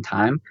the same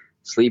time,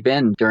 sleep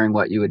in during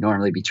what you would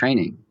normally be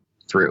training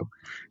through.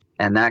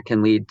 And that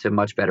can lead to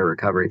much better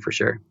recovery for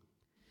sure.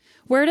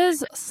 Where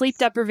does sleep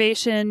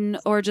deprivation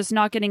or just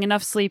not getting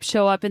enough sleep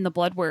show up in the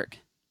blood work?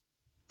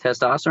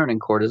 Testosterone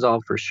and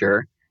cortisol for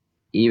sure.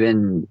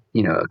 Even,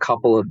 a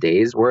couple of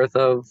days worth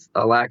of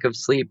a lack of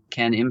sleep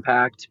can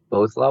impact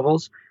both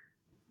levels.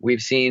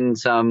 We've seen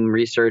some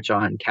research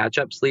on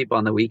catch-up sleep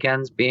on the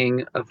weekends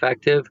being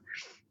effective.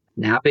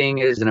 Napping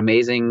is an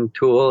amazing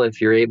tool if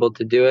you're able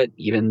to do it,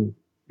 even,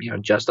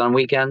 just on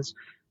weekends.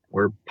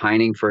 We're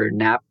pining for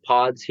nap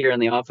pods here in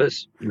the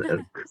office.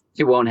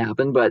 It won't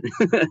happen, but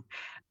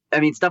I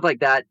mean, stuff like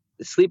that.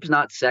 Sleep is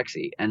not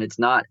sexy and it's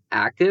not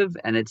active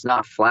and it's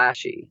not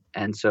flashy.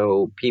 And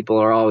so people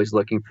are always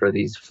looking for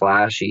these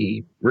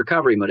flashy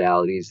recovery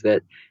modalities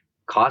that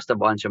cost a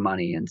bunch of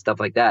money and stuff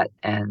like that.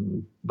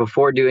 And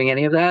before doing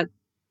any of that,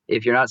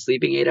 if you're not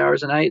sleeping 8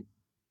 hours a night,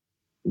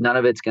 none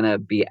of it's going to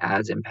be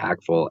as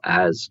impactful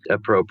as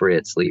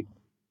appropriate sleep.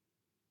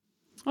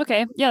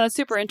 Okay. Yeah, that's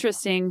super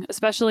interesting,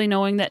 especially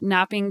knowing that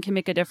napping can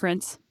make a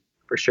difference.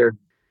 For sure.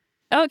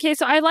 Okay,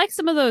 so I like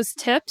some of those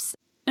tips.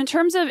 In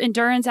terms of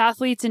endurance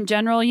athletes in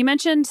general, you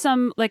mentioned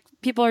some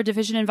people are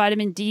deficient in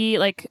vitamin D,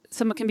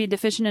 some can be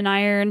deficient in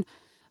iron.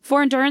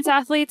 For endurance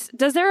athletes,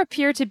 does there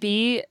appear to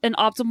be an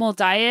optimal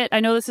diet? I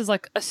know this is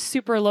a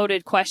super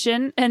loaded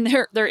question and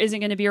there isn't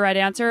going to be a right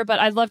answer, but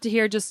I'd love to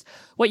hear just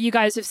what you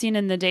guys have seen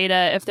in the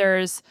data, if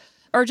there's,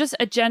 or just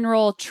a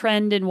general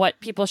trend in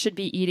what people should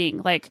be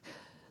eating,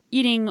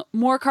 eating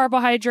more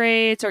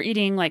carbohydrates or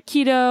eating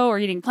keto or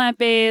eating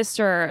plant-based,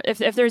 or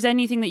if there's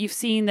anything that you've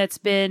seen that's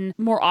been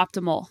more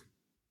optimal.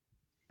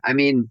 I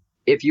mean,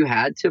 if you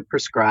had to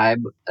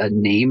prescribe a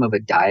name of a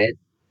diet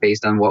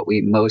based on what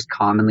we most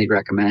commonly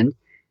recommend,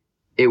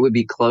 it would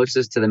be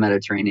closest to the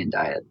Mediterranean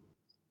diet.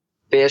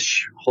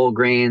 Fish, whole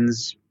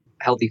grains,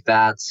 healthy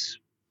fats,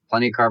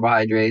 plenty of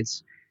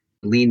carbohydrates,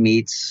 lean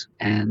meats,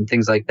 and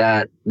things like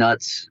that,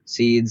 nuts,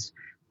 seeds,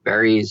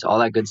 berries, all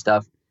that good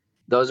stuff.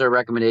 Those are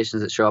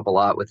recommendations that show up a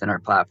lot within our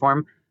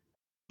platform.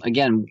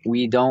 Again,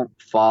 we don't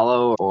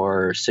follow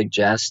or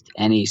suggest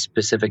any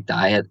specific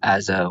diet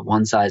as a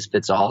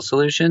one-size-fits-all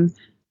solution.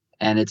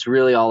 And it's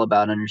really all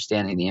about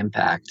understanding the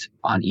impact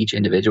on each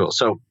individual.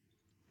 So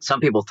some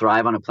people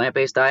thrive on a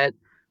plant-based diet.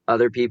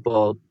 Other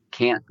people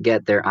can't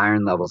get their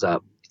iron levels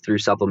up through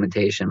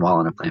supplementation while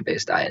on a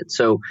plant-based diet.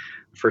 So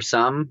for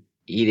some,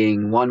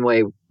 eating one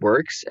way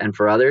works, and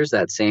for others,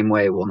 that same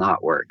way will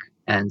not work.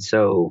 And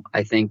so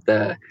I think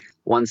the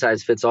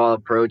one-size-fits-all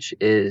approach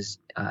is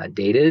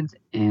dated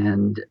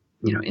and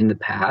in the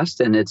past,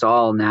 and it's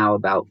all now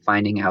about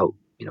finding out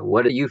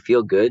what do you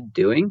feel good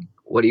doing,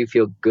 what do you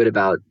feel good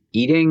about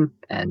eating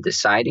and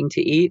deciding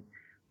to eat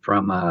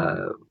from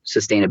a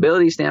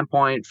sustainability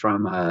standpoint,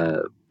 from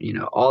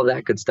all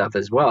that good stuff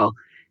as well,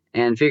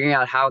 and figuring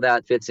out how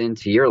that fits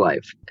into your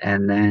life,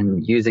 and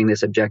then using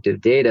this objective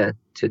data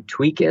to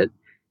tweak it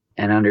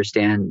and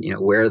understand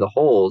where are the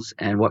holes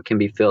and what can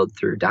be filled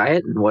through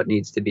diet and what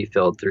needs to be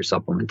filled through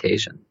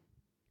supplementation.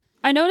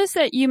 I noticed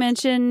that you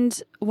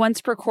mentioned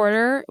once per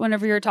quarter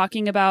whenever you're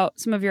talking about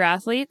some of your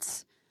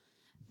athletes.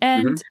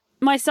 And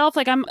myself,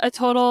 I'm a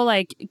total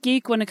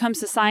geek when it comes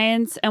to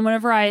science. And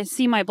whenever I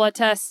see my blood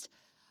test,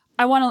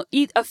 I want to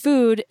eat a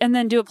food and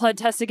then do a blood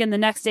test again the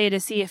next day to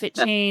see if it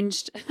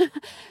changed.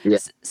 Yeah.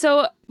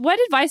 So what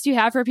advice do you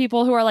have for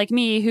people who are like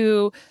me,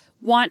 who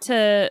want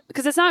to,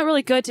 because it's not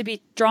really good to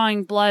be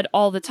drawing blood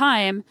all the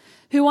time,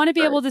 who want to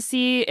be able to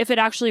see if it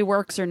actually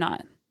works or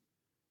not?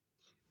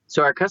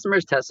 So our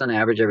customers test on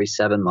average every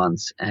 7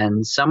 months,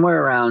 and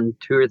somewhere around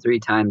 2 or 3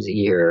 times a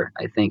year,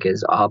 I think,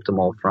 is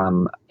optimal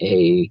from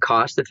a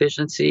cost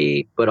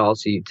efficiency, but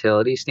also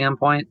utility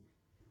standpoint.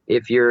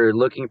 If you're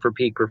looking for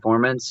peak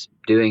performance,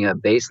 doing a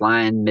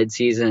baseline,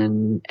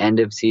 mid-season, end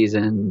of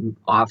season,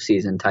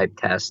 off-season type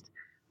test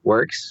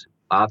works.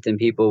 Often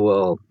people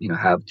will,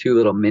 have 2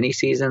 little mini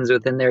seasons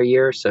within their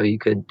year, so you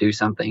could do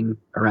something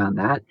around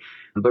that.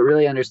 But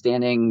really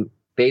understanding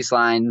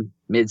baseline,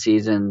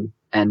 mid-season,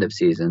 end of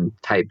season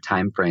type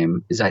time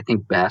frame is, I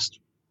think, best.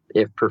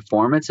 If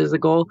performance is the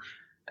goal,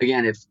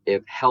 again,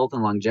 if health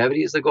and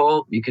longevity is the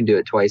goal, you can do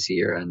it twice a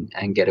year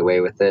and get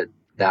away with it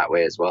that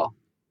way as well.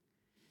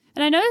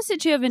 And I noticed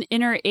that you have an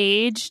inner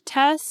age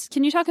test.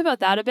 Can you talk about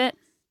that a bit?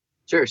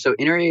 Sure. So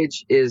inner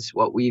age is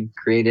what we've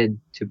created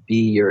to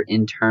be your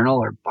internal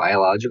or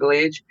biological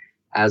age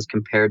as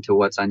compared to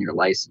what's on your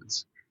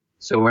license.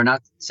 So we're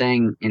not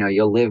saying,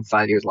 you'll live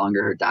 5 years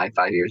longer or die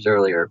 5 years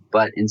earlier,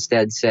 but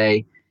instead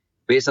say,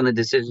 based on the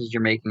decisions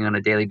you're making on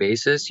a daily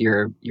basis,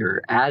 you're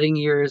adding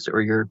years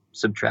or you're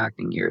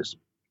subtracting years.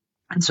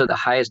 And so the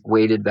highest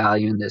weighted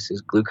value in this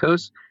is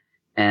glucose.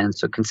 And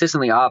so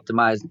consistently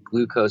optimized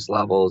glucose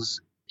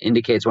levels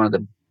indicates one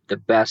of the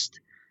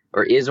best,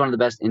 or is one of the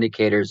best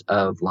indicators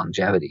of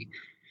longevity.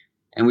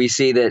 And we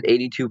see that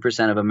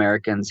 82% of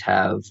Americans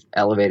have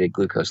elevated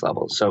glucose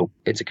levels. So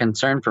it's a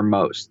concern for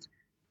most.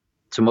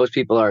 So most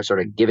people are sort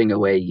of giving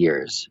away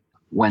years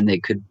when they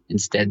could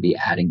instead be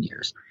adding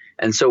years.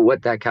 And so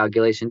what that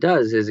calculation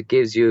does is it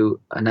gives you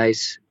a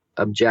nice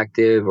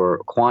objective or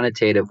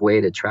quantitative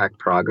way to track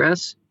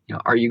progress.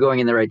 Are you going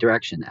in the right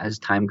direction as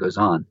time goes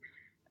on?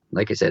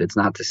 Like I said, it's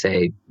not to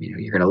say,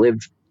 you're going to live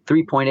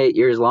 3.8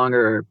 years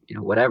longer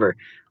or, whatever,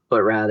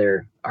 but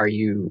rather, are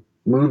you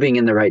moving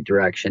in the right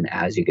direction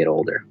as you get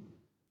older?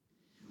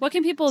 What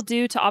can people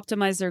do to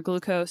optimize their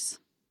glucose?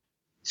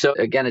 So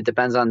again, it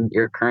depends on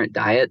your current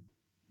diet.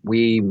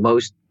 We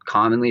most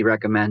commonly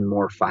recommend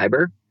more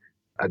fiber.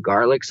 A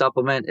garlic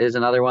supplement is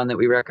another one that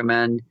we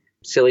recommend.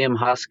 Psyllium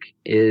husk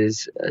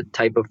is a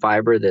type of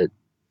fiber that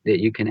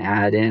you can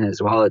add in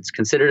as well. It's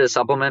considered a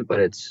supplement, but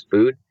it's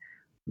food.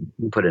 You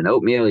can put it in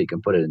oatmeal, you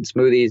can put it in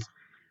smoothies.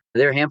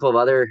 There are a handful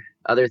of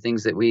other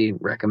things that we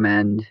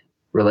recommend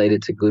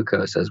related to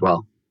glucose as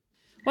well.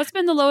 What's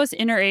been the lowest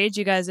inner age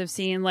you guys have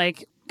seen?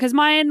 Because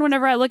mine,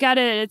 whenever I look at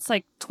it, it's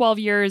 12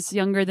 years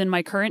younger than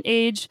my current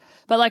age.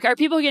 But are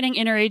people getting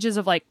inner ages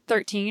of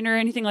 13 or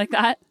anything like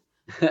that?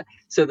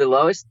 So the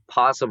lowest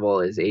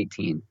possible is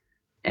 18.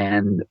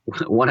 And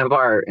one of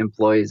our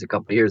employees a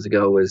couple of years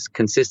ago was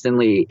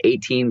consistently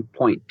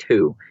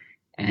 18.2.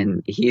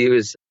 And he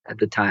was at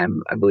the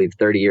time, I believe,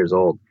 30 years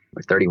old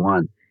or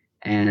 31.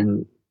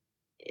 And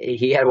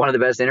he had one of the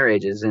best inner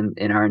ages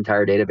in our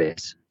entire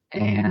database.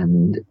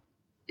 And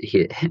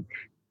he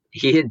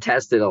had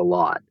tested a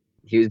lot.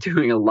 He was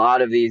doing a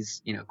lot of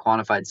these,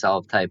 quantified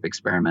self type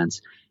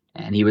experiments.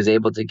 And he was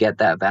able to get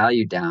that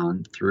value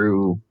down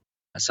through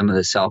some of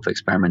the self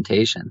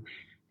experimentation.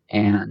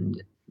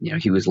 And,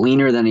 he was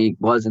leaner than he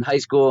was in high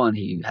school, and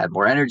he had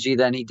more energy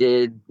than he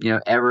did,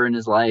 ever in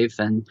his life.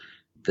 And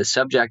the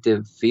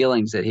subjective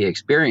feelings that he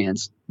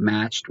experienced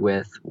matched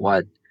with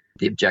what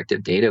the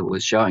objective data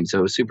was showing. So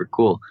it was super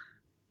cool.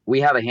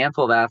 We have a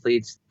handful of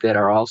athletes that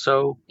are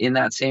also in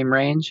that same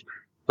range,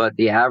 but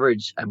the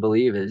average, I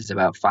believe, is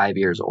about 5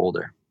 years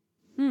older.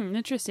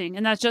 Interesting.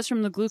 And that's just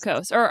from the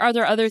glucose, or are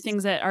there other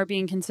things that are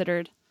being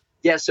considered?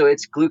 Yeah, so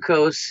it's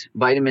glucose,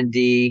 vitamin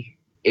D,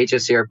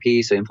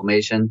 hsCRP, so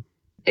inflammation,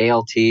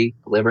 ALT,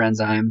 liver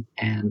enzyme,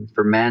 and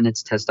for men,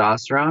 it's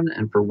testosterone,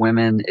 and for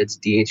women, it's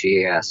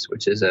DHEAS,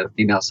 which is a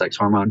female sex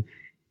hormone.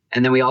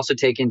 And then we also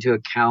take into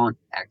account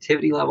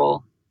activity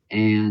level,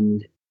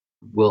 and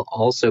we'll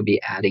also be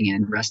adding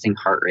in resting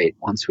heart rate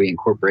once we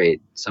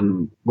incorporate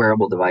some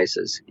wearable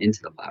devices into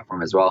the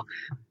platform as well.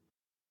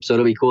 So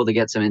it'll be cool to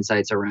get some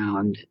insights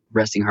around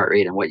resting heart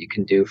rate and what you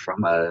can do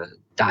from a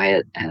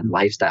diet and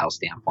lifestyle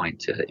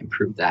standpoint to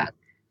improve that.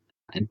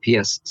 And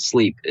PS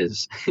sleep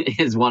is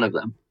is one of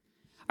them.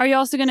 Are you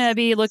also going to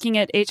be looking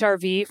at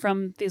HRV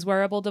from these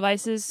wearable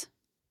devices?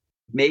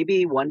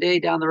 Maybe one day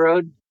down the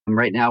road.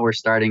 Right now we're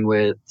starting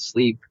with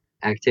sleep,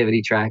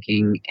 activity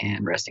tracking,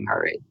 and resting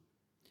heart rate.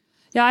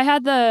 Yeah, I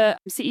had the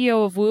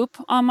CEO of Whoop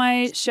on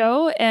my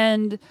show,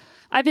 and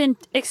I've been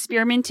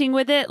experimenting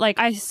with it. Like,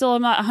 I still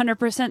am not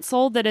 100%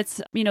 sold that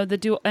it's, the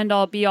do end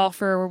all be all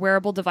for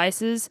wearable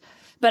devices.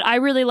 But I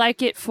really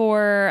like it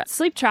for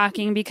sleep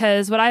tracking,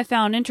 because what I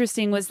found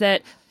interesting was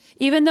that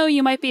even though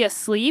you might be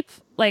asleep,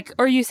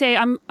 or you say,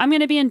 I'm going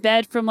to be in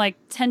bed from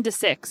 10 to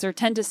 6 or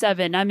 10 to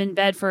 7. I'm in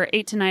bed for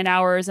 8 to 9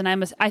 hours and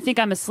I think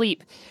I'm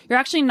asleep. You're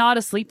actually not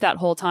asleep that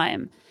whole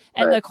time.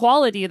 And Right. The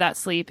quality of that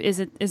sleep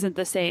isn't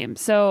the same.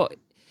 So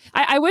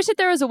I wish that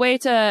there was a way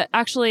to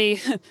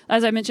actually,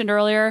 as I mentioned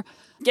earlier,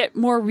 get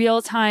more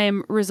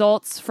real-time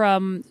results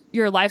from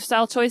your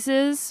lifestyle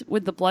choices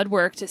with the blood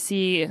work to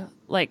see,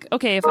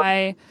 okay, if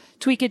I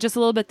tweak it just a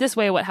little bit this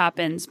way, what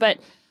happens? But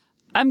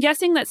I'm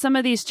guessing that some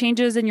of these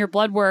changes in your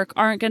blood work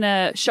aren't going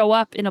to show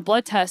up in a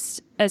blood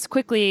test as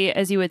quickly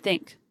as you would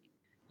think.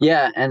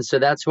 Yeah, and so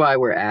that's why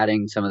we're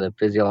adding some of the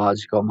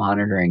physiological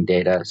monitoring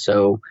data.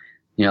 So,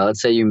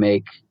 let's say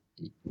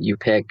you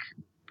pick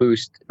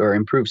boost or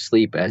improve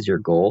sleep as your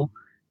goal.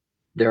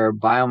 There are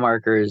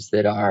biomarkers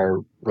that are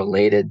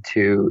related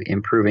to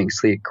improving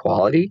sleep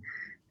quality,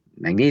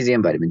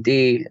 magnesium, vitamin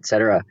D,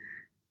 etc.,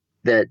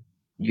 that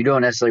you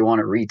don't necessarily want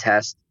to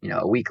retest,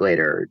 a week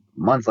later, or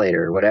a month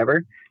later, or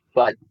whatever.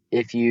 But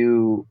if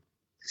you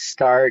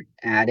start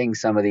adding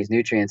some of these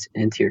nutrients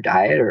into your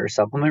diet or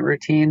supplement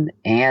routine,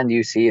 and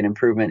you see an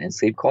improvement in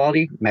sleep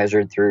quality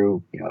measured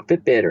through, a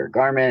Fitbit or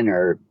Garmin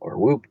or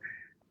Whoop,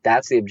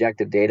 that's the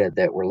objective data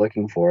that we're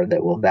looking for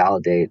that will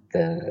validate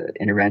the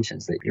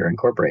interventions that you're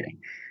incorporating.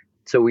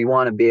 So we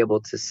want to be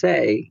able to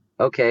say,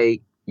 okay,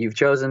 you've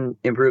chosen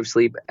improved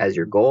sleep as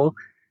your goal.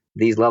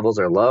 These levels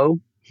are low.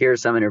 Here are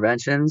some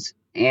interventions.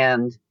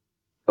 And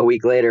a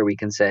week later, we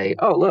can say,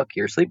 oh, look,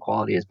 your sleep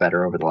quality is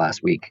better over the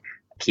last week.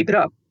 Keep it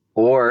up.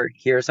 Or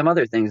here are some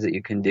other things that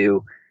you can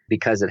do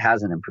because it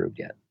hasn't improved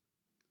yet.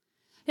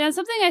 Yeah,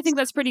 something I think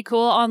that's pretty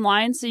cool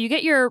online. So you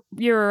get your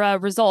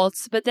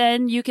results, but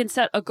then you can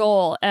set a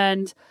goal.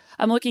 And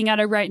I'm looking at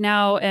it right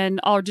now, and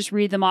I'll just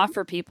read them off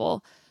for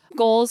people.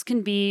 Goals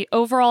can be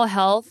overall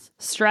health,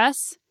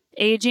 stress,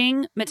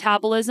 aging,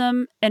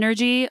 metabolism,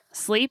 energy,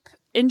 sleep,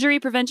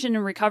 injury prevention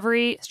and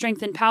recovery,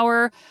 strength and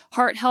power,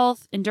 heart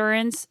health,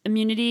 endurance,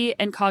 immunity,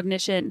 and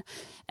cognition.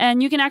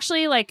 And you can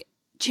actually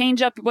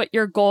change up what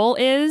your goal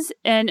is,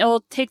 and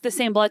it'll take the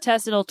same blood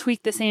test, it'll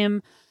tweak the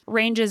same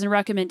ranges and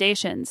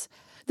recommendations.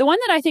 The one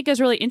that I think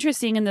is really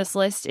interesting in this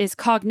list is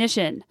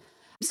cognition.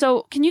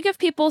 So can you give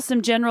people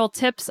some general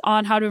tips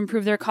on how to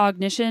improve their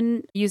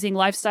cognition using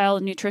lifestyle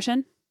and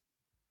nutrition?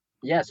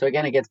 Yeah, so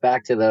again, it gets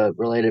back to the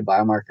related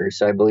biomarkers.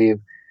 So I believe,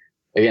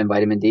 again,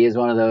 vitamin D is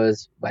one of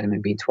those.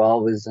 Vitamin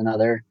B12 is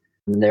another.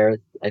 And there are,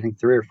 I think,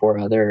 3 or 4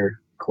 other,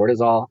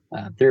 cortisol,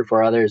 3 or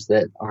 4 others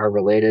that are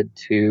related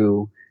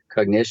to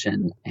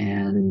cognition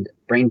and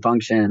brain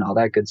function, all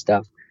that good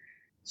stuff.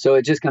 So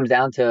it just comes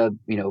down to,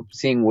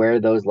 seeing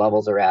where those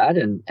levels are at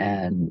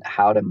and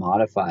how to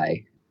modify.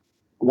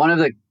 One of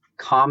the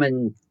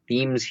common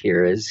themes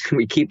here is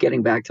we keep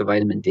getting back to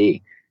vitamin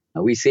D.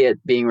 We see it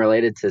being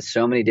related to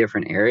so many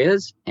different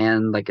areas.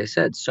 And like I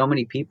said, so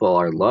many people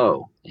are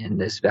low in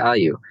this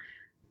value.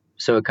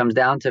 So it comes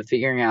down to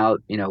figuring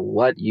out,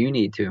 what you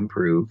need to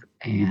improve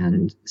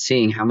and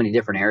seeing how many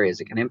different areas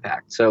it can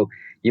impact. So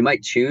you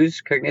might choose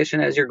cognition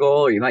as your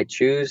goal, or you might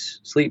choose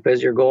sleep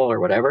as your goal or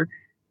whatever,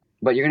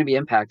 but you're going to be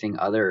impacting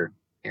other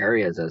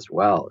areas as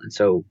well. And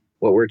so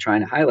what we're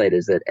trying to highlight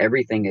is that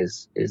everything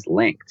is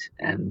linked.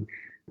 And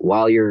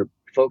while you're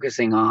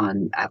focusing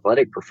on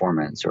athletic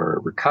performance or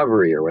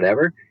recovery or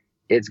whatever,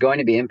 it's going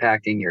to be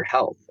impacting your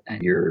health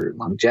and your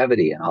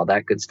longevity and all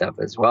that good stuff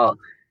as well.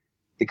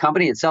 The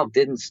company itself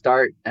didn't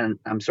start, and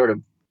I'm sort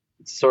of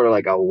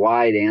like a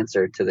wide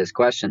answer to this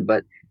question,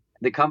 but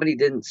the company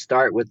didn't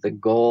start with the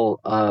goal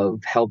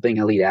of helping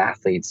elite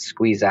athletes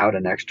squeeze out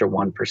an extra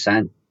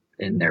 1%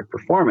 in their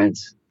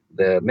performance.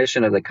 The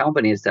mission of the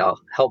company is to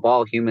help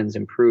all humans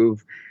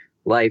improve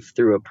life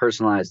through a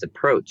personalized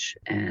approach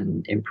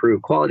and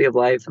improve quality of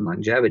life and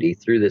longevity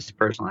through this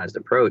personalized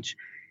approach.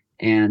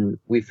 And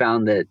we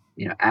found that,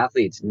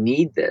 athletes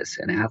need this,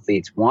 and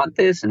athletes want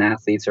this, and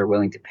athletes are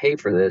willing to pay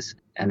for this,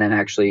 and then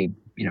actually,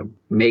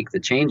 make the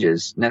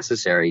changes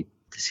necessary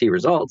to see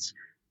results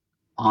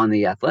on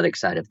the athletic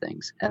side of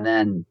things. And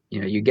then,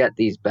 you get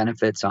these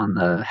benefits on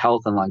the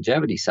health and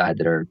longevity side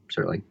that are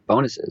sort of like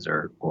bonuses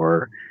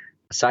or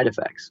side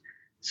effects.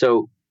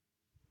 So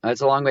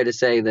that's a long way to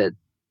say that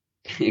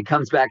it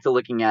comes back to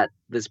looking at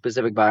the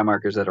specific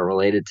biomarkers that are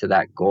related to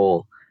that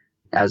goal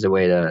as a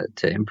way to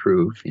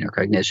improve,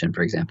 cognition,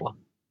 for example.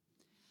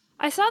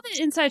 I saw that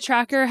Inside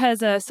Tracker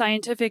has a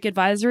scientific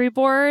advisory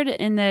board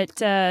and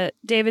that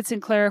David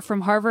Sinclair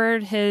from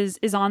Harvard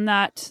is on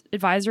that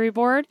advisory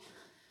board.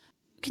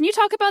 Can you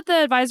talk about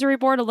the advisory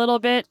board a little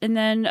bit and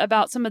then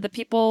about some of the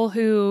people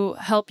who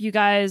help you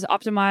guys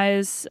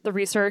optimize the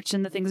research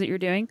and the things that you're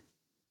doing?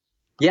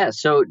 Yeah,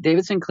 so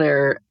David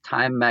Sinclair,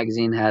 Time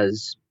magazine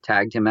has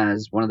tagged him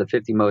as one of the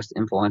 50 most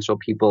influential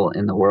people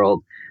in the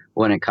world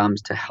when it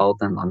comes to health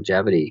and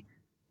longevity.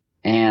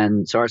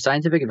 And so our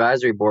scientific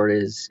advisory board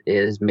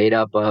is made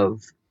up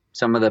of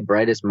some of the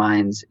brightest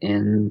minds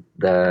in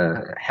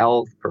the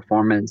health,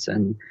 performance,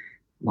 and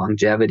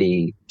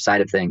longevity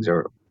side of things,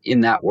 or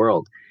in that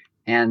world.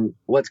 And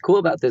what's cool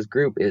about this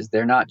group is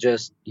they're not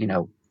just,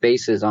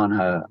 faces on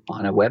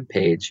a web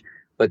page,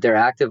 but they're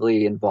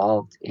actively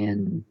involved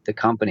in the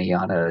company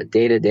on a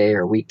day-to-day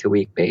or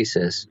week-to-week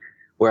basis.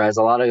 Whereas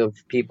a lot of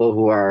people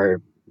who are,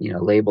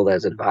 labeled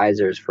as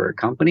advisors for a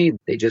company,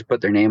 they just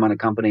put their name on a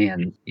company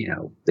and,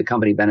 the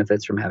company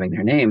benefits from having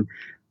their name.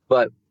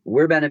 But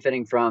we're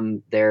benefiting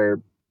from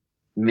their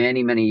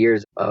many, many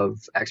years of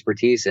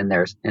expertise in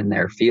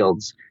their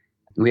fields.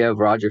 We have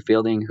Roger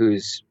Fielding,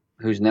 who's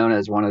known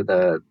as one of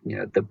the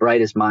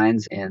brightest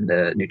minds in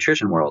the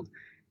nutrition world.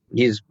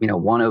 He's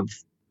one of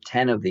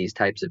 10 of these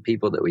types of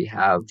people that we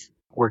have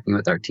working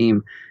with our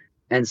team,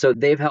 and so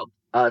they've helped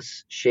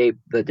us shape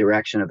the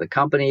direction of the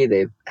company.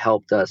 They've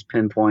helped us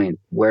pinpoint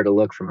where to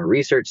look from a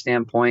research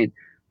standpoint,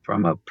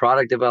 from a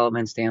product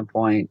development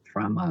standpoint,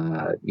 from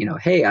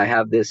hey, I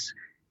have this.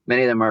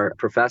 Many of them are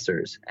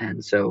professors,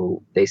 and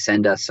so they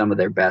send us some of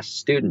their best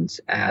students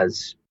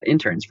as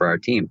interns for our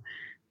team.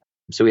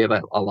 So we have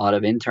a lot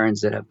of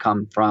interns that have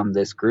come from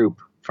this group,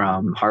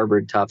 from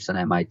Harvard, Tufts, and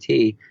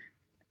MIT.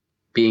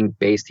 Being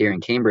based here in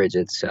Cambridge,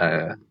 it's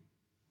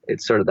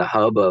sort of the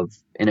hub of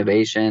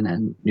innovation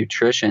and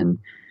nutrition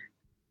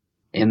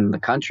in the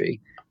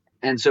country.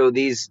 And so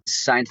these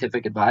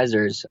scientific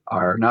advisors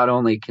are not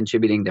only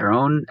contributing their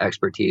own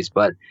expertise,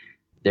 but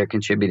they're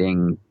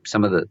contributing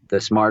some of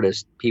the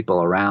smartest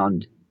people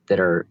around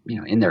that are,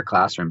 in their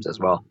classrooms as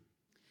well.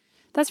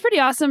 That's pretty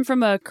awesome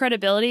from a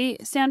credibility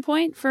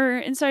standpoint for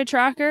Inside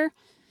Tracker.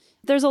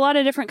 There's a lot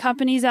of different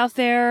companies out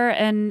there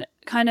and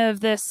kind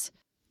of this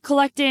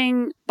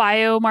collecting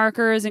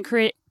biomarkers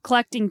and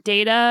collecting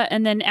data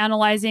and then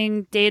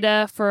analyzing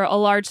data for a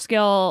large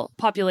scale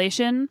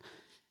population.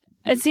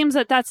 It seems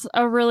that that's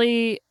a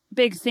really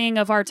big thing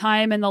of our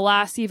time in the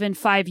last even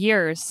 5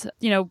 years.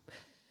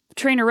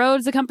 Trainer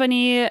Road's a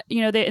company,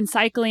 they in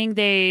cycling,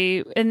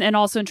 and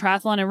also in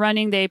triathlon and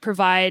running, they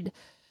provide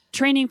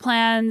training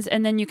plans,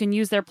 and then you can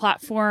use their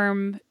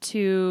platform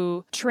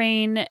to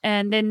train,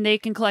 and then they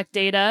can collect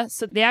data.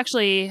 So they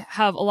actually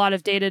have a lot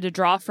of data to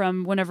draw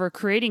from whenever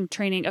creating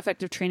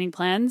effective training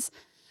plans.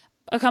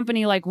 A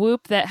company like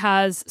Whoop that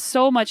has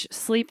so much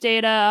sleep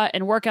data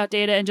and workout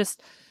data and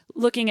just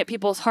looking at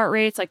people's heart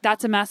rates, like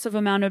that's a massive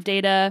amount of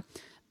data.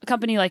 A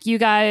company like you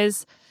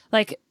guys,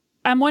 like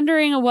I'm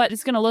wondering what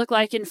it's going to look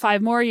like in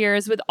 5 more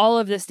years with all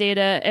of this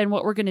data and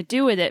what we're going to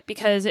do with it,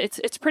 because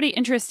it's pretty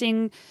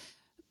interesting.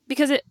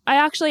 Because I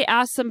actually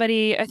asked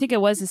somebody, I think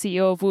it was the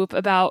CEO of Whoop,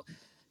 about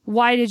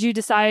why did you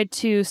decide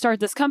to start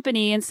this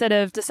company instead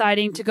of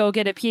deciding to go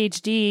get a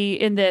PhD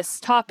in this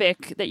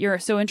topic that you're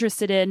so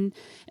interested in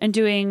and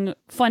doing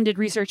funded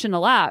research in a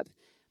lab.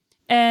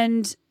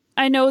 And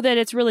I know that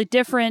it's really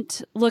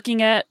different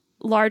looking at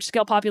large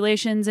scale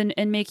populations and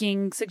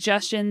making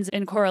suggestions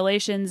and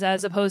correlations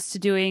as opposed to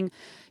doing,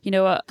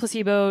 a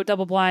placebo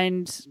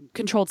double-blind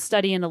controlled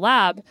study in a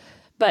lab.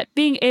 But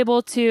being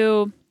able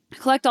to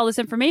collect all this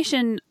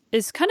information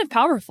is kind of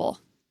powerful.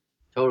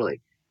 Totally.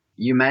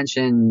 You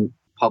mentioned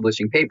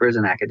publishing papers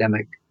in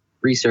academic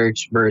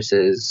research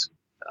versus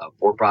a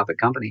for-profit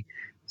company.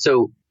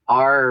 So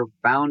our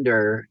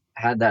founder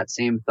had that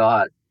same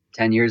thought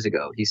 10 years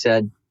ago. He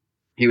said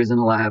he was in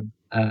the lab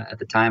at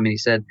the time, and he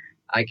said,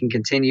 I can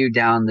continue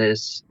down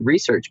this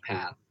research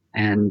path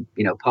and,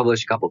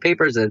 publish a couple of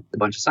papers that a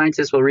bunch of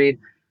scientists will read,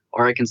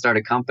 or I can start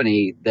a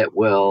company that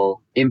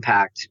will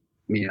impact,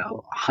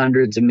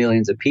 hundreds of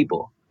millions of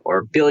people,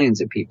 or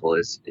billions of people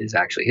is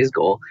actually his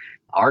goal,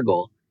 our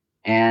goal.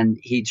 And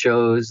he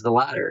chose the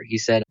latter. He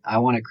said, I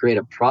want to create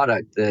a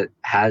product that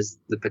has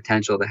the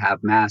potential to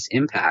have mass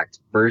impact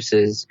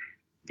versus,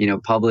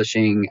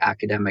 publishing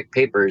academic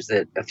papers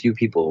that a few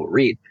people will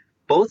read.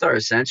 Both are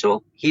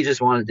essential. He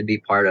just wanted to be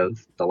part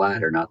of the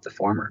latter, not the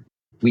former.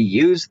 We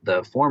use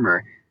the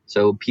former,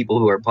 so people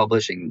who are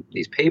publishing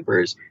these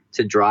papers,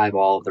 to drive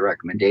all of the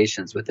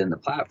recommendations within the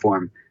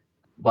platform.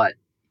 But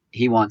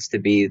he wants to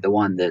be the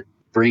one that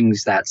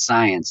brings that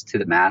science to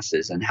the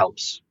masses and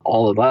helps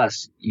all of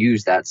us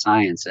use that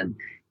science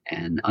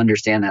and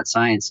understand that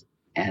science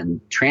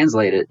and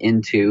translate it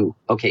into,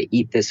 okay,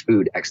 eat this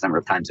food X number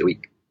of times a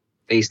week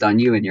based on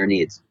you and your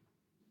needs.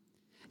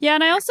 Yeah,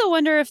 and I also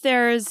wonder if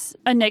there's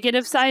a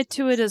negative side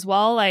to it as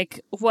well, like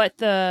what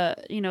the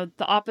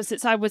opposite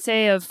side would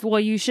say of,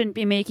 well, you shouldn't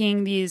be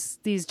making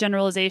these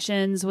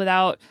generalizations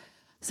without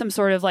some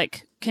sort of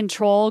like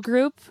control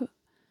group.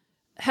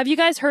 Have you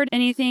guys heard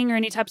anything or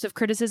any types of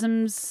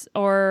criticisms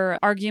or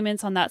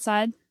arguments on that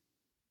side?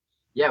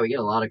 Yeah, we get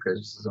a lot of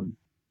criticism.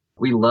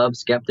 We love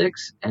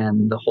skeptics,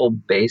 and the whole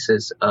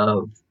basis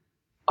of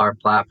our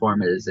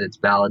platform is it's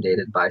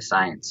validated by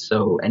science.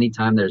 So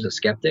anytime there's a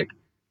skeptic,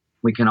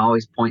 we can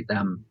always point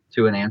them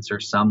to an answer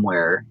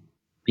somewhere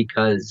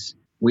because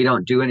we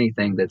don't do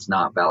anything that's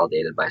not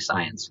validated by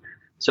science.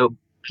 So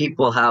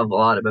people have a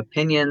lot of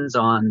opinions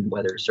on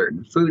whether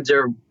certain foods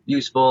are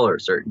useful or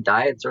certain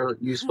diets are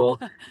useful.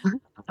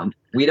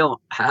 We don't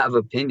have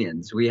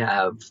opinions. We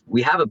have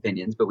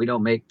opinions, but we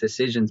don't make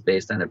decisions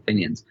based on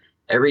opinions.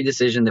 Every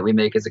decision that we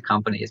make as a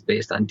company is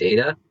based on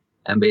data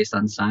and based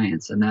on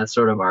science, and that's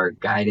sort of our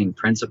guiding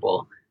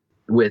principle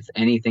with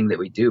anything that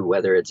we do,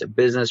 whether it's a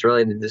business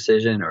related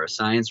decision or a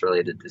science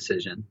related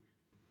decision.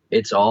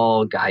 It's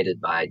all guided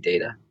by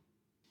data.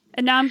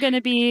 And now I'm going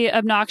to be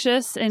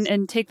obnoxious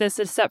and take this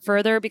a step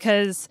further,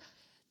 because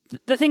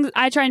the things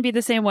I try and be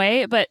the same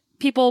way, but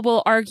people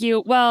will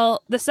argue,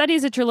 well, the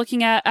studies that you're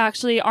looking at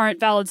actually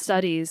aren't valid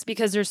studies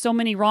because there's so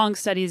many wrong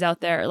studies out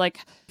there. Like,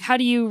 how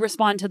do you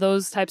respond to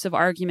those types of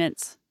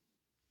arguments?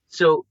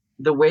 So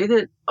the way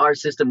that our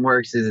system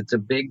works is it's a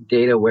big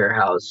data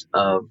warehouse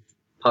of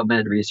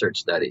PubMed research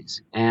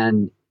studies.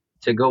 And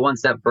to go one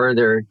step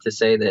further to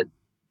say that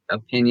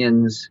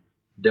opinions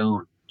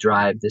don't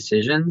drive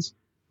decisions,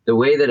 the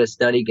way that a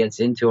study gets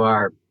into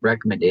our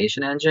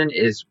recommendation engine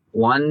is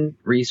one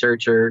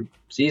researcher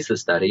sees the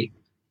study,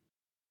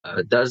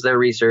 does their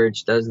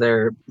research,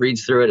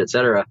 reads through it,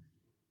 etc.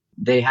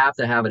 They have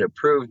to have it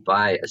approved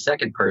by a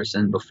second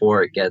person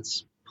before it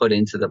gets put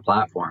into the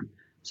platform.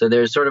 So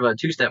there's sort of a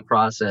two-step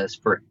process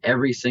for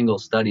every single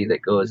study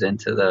that goes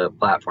into the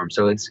platform.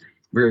 So it's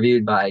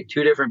reviewed by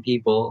two different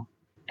people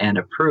and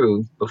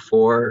approved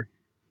before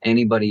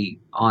anybody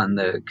on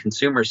the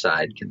consumer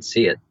side can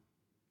see it.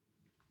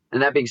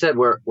 And that being said,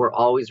 we're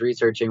always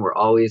researching, we're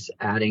always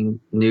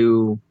adding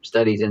new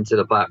studies into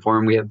the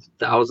platform. We have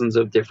thousands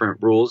of different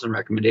rules and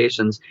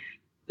recommendations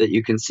that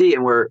you can see,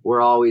 and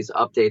we're always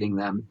updating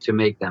them to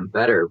make them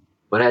better.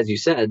 But as you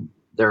said,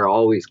 there are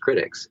always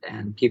critics,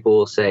 and people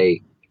will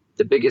say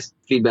the biggest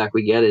feedback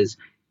we get is,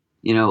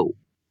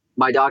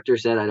 my doctor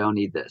said I don't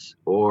need this,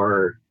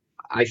 or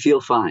I feel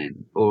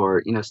fine,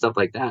 or stuff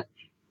like that.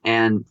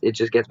 And it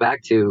just gets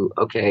back to,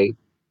 okay,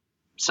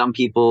 some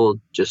people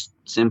just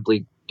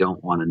simply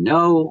don't want to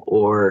know,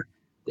 or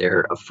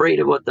they're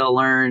afraid of what they'll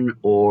learn,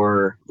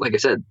 or like I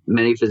said,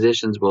 many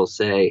physicians will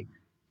say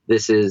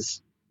this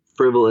is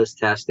frivolous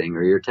testing,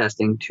 or you're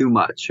testing too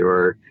much,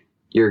 or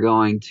you're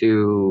going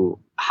to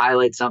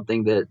highlight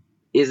something that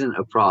isn't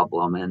a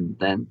problem, and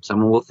then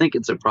someone will think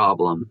it's a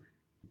problem.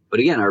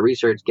 But again, our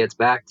research gets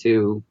back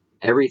to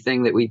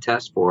everything that we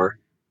test for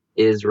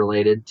is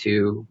related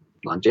to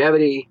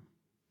longevity,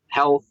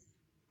 health,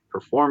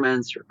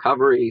 performance,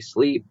 recovery,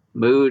 sleep,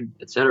 mood,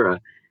 etc.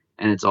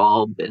 And it's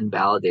all been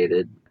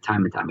validated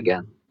time and time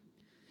again.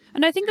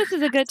 And I think this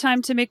is a good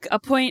time to make a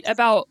point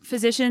about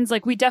physicians.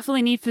 Like, we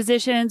definitely need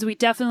physicians. We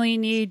definitely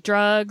need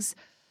drugs.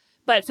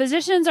 But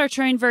physicians are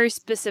trained very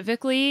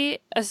specifically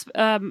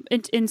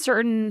in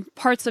certain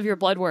parts of your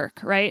blood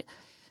work, right?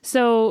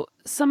 So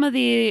some of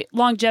the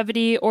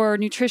longevity or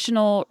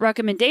nutritional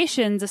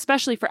recommendations,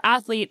 especially for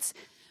athletes,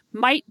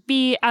 might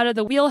be out of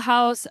the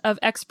wheelhouse of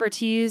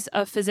expertise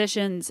of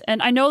physicians.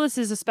 And I know this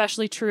is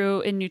especially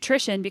true in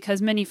nutrition because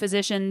many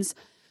physicians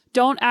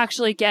don't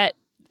actually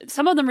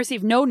some of them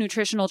receive no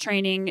nutritional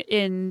training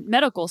in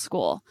medical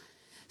school.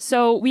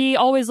 So we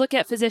always look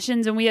at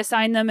physicians and we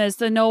assign them as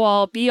the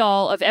know-all,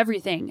 be-all of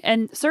everything.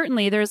 And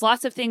certainly there's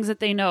lots of things that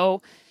they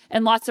know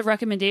and lots of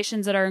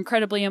recommendations that are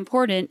incredibly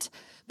important.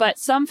 But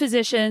some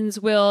physicians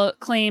will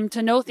claim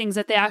to know things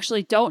that they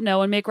actually don't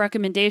know and make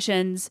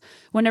recommendations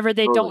whenever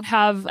they don't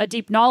have a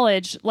deep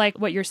knowledge, like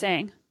what you're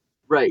saying.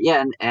 Right.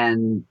 Yeah.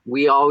 And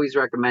we always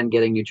recommend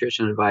getting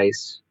nutrition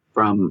advice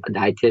from a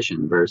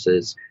dietitian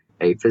versus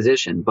a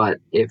physician. But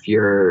if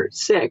you're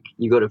sick,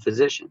 you go to a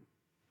physician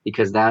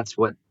because that's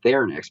what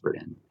they're an expert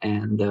in.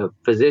 And the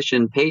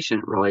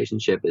physician-patient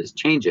relationship is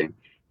changing.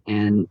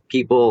 And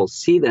people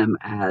see them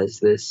as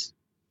this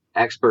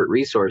expert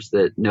resource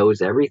that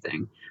knows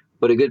everything.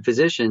 But a good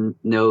physician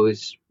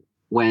knows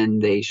when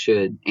they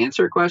should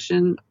answer a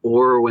question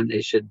or when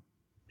they should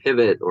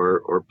pivot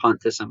or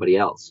punt to somebody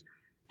else.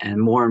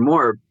 And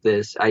more,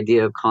 this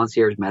idea of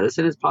concierge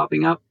medicine is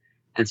popping up.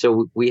 And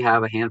so we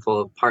have a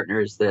handful of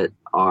partners that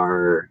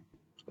we're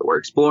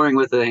exploring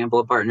with a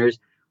handful of partners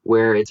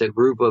where it's a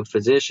group of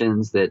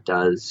physicians that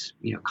does,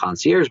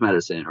 concierge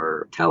medicine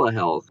or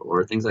telehealth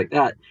or things like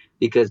that,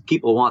 because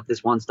people want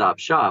this one-stop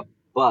shop,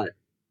 but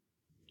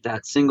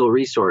that single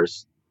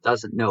resource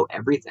doesn't know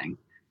everything,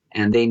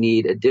 and they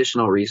need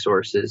additional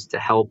resources to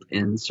help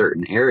in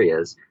certain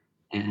areas.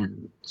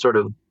 And sort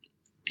of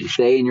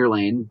stay in your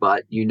lane,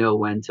 but you know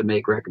when to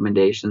make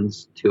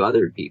recommendations to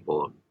other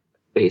people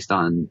based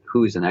on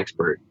who's an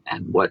expert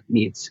and what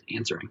needs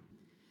answering.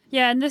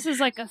 Yeah, and this is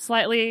like a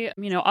slightly,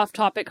 off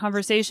topic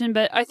conversation,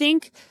 but I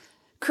think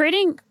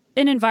creating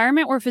an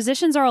environment where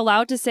physicians are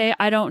allowed to say,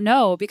 I don't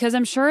know, because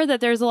I'm sure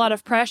that there's a lot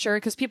of pressure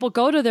because people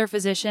go to their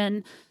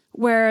physician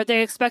where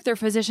they expect their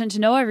physician to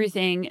know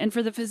everything. And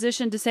for the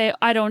physician to say,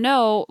 I don't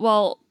know,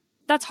 well,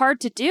 that's hard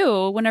to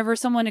do whenever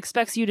someone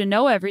expects you to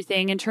know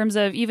everything in terms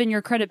of even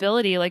your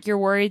credibility. Like you're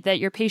worried that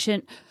your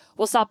patient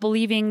will stop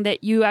believing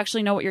that you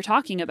actually know what you're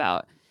talking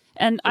about.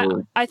 And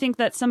I think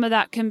that some of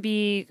that can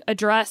be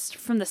addressed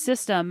from the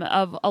system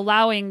of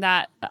allowing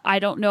that I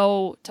don't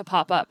know to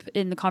pop up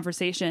in the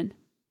conversation.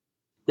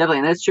 Definitely.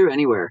 And that's true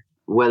anywhere,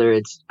 whether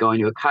it's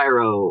going to a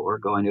chiro or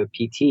going to a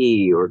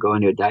PT or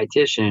going to a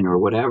dietitian or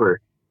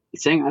whatever.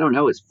 Saying I don't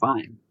know is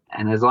fine.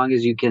 And as long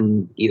as you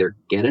can either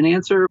get an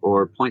answer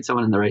or point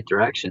someone in the right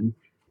direction,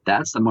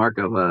 that's the mark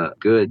of a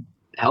good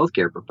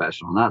healthcare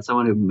professional, not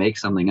someone who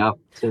makes something up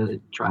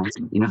to try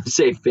and,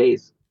 save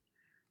face.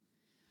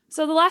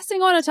 So the last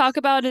thing I want to talk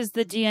about is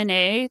the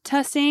DNA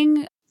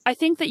testing. I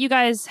think that you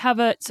guys have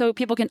so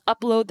people can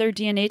upload their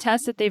DNA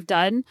test that they've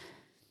done.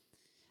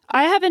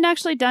 I haven't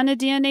actually done a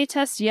DNA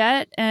test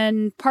yet.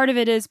 And part of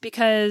it is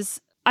because,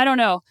 I don't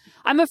know,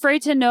 I'm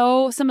afraid to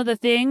know some of the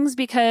things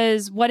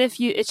because what if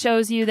it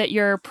shows you that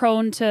you're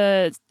prone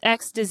to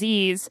X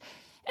disease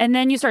and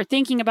then you start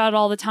thinking about it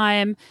all the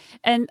time.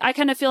 And I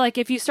kind of feel like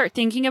if you start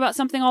thinking about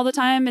something all the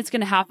time, it's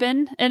going to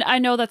happen. And I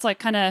know that's like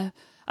kind of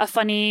a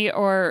funny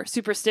or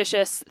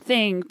superstitious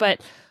thing,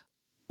 but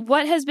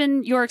what has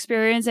been your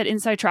experience at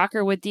Inside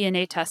Tracker with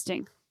DNA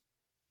testing?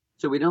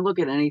 So we don't look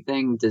at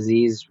anything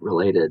disease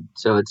related.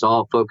 So it's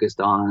all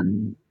focused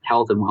on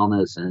health and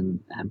wellness and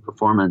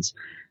performance.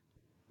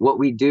 What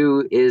we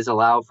do is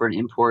allow for an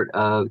import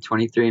of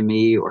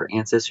 23andMe or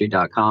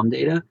Ancestry.com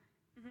data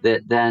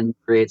that then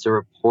creates a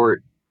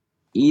report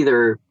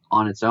either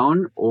on its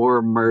own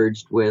or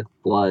merged with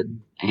blood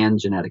and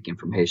genetic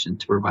information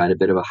to provide a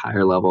bit of a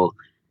higher level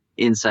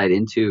insight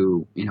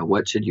into,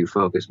 what should you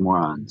focus more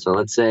on. So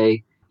let's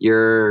say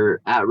you're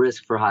at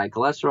risk for high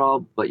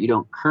cholesterol, but you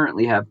don't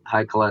currently have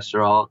high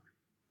cholesterol.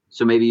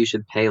 So maybe you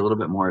should pay a little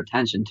bit more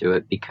attention to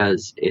it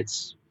because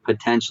it's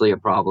potentially a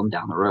problem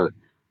down the road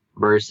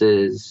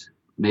versus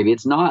maybe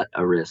it's not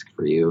a risk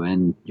for you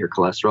and your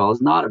cholesterol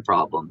is not a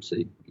problem. So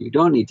you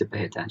don't need to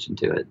pay attention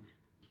to it.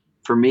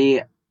 For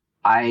me,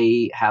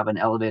 I have an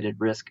elevated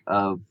risk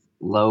of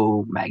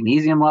low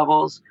magnesium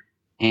levels,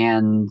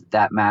 and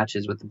that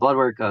matches with the blood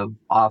work of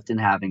often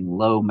having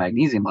low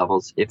magnesium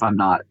levels if I'm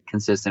not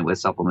consistent with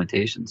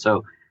supplementation.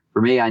 So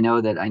for me, I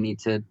know that I need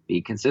to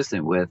be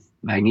consistent with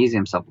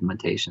magnesium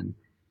supplementation.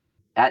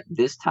 At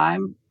this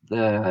time,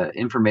 the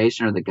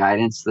information or the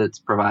guidance that's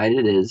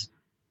provided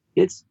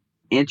it's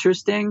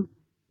interesting,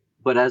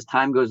 but as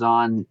time goes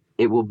on,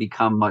 it will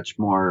become much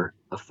more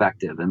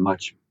effective and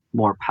much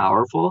more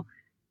powerful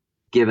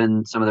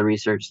given some of the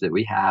research that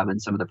we have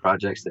and some of the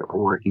projects that we're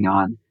working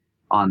on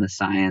the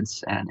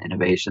science and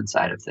innovation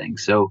side of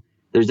things. So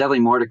there's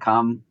definitely more to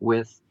come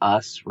with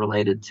us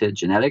related to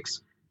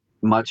genetics.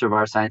 Much of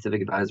our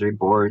scientific advisory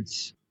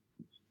board's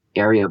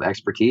area of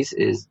expertise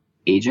is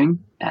aging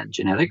and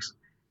genetics.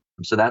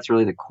 So that's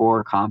really the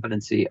core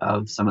competency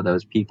of some of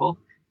those people.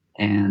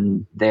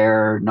 And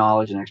their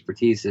knowledge and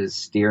expertise is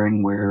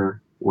steering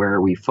where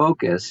we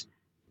focus.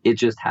 It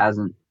just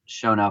hasn't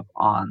shown up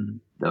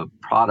on the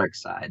product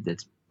side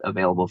that's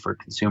available for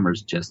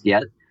consumers just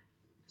yet.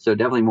 So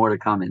definitely more to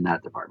come in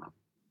that department.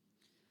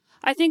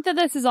 I think that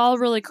this is all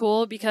really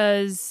cool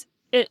because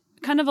it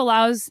kind of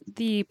allows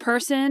the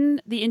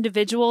person, the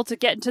individual, to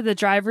get into the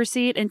driver's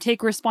seat and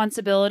take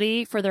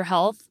responsibility for their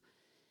health.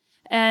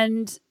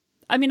 And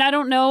I mean, I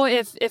don't know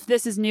if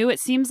this is new. It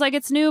seems like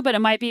it's new, but it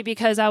might be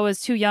because I was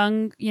too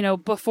young,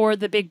 before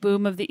the big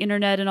boom of the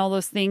internet and all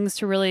those things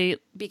to really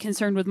be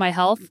concerned with my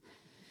health.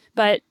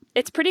 But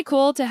it's pretty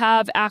cool to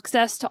have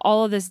access to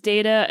all of this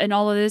data and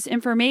all of this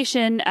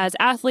information as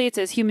athletes,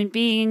 as human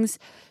beings,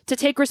 to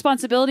take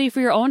responsibility for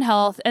your own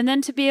health and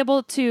then to be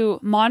able to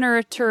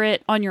monitor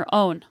it on your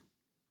own.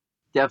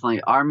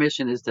 Definitely. Our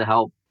mission is to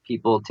help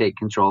people take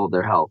control of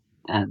their health.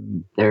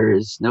 And there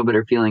is no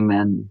better feeling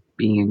than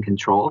being in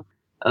control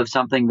of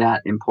something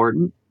that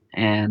important.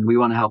 And we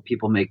want to help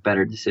people make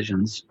better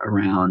decisions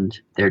around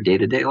their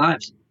day-to-day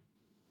lives.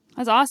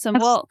 That's awesome.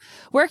 Well,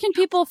 where can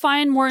people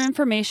find more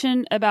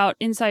information about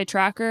Inside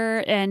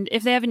Tracker? And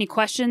if they have any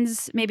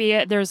questions,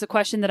 maybe there's a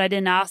question that I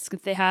didn't ask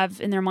if they have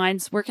in their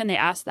minds, where can they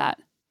ask that?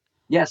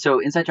 Yeah,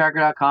 so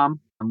insidetracker.com.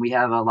 We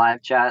have a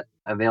live chat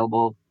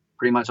available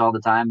pretty much all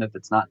the time. If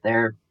it's not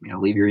there,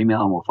 leave your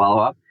email and we'll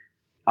follow up.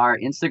 Our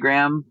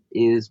Instagram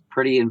is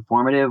pretty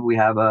informative. We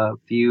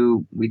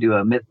do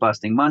a myth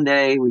busting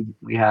Monday.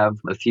 We have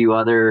a few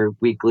other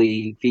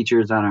weekly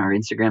features on our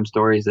Instagram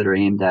stories that are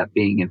aimed at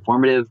being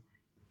informative.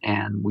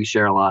 And we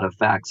share a lot of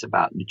facts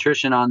about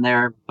nutrition on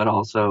there, but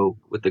also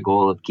with the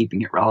goal of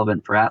keeping it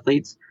relevant for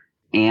athletes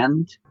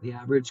and the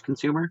average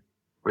consumer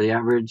or the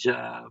average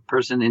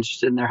person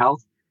interested in their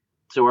health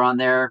So we're on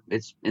there.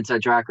 It's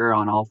Inside Tracker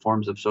on all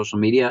forms of social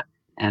media.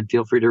 And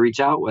feel free to reach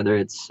out, whether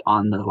it's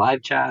on the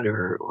live chat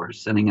or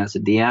sending us a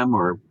DM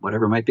or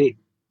whatever it might be.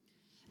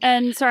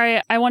 And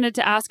sorry, I wanted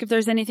to ask if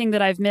there's anything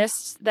that I've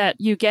missed that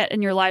you get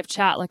in your live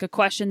chat, like a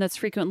question that's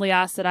frequently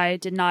asked that I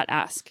did not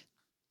ask.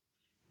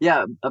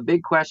 Yeah, a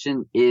big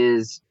question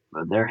is,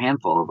 there are a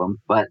handful of them,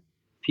 but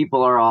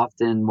people are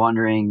often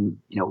wondering,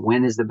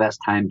 when is the best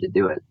time to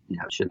do it?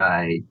 Should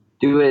I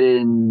do it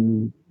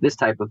in this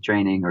type of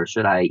training, or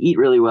should I eat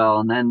really well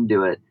and then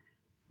do it?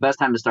 Best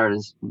time to start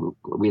is,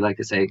 we like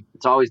to say,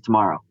 it's always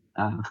tomorrow.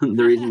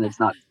 The reason it's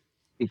not,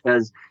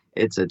 because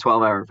it's a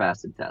 12-hour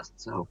fasted test.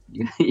 So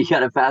you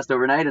got to fast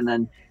overnight and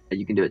then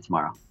you can do it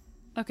tomorrow.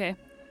 Okay.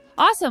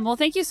 Awesome. Well,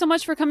 thank you so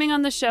much for coming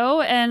on the show.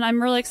 And I'm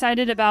really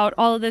excited about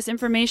all of this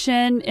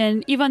information.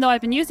 And even though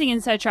I've been using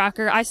Inside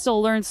Tracker, I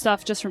still learn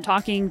stuff just from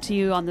talking to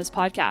you on this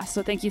podcast.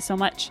 So thank you so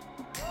much.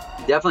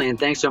 Definitely. And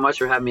thanks so much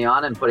for having me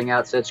on and putting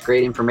out such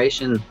great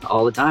information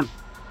all the time.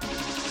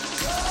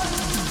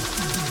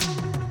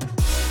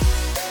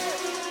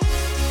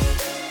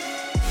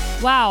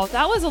 Wow,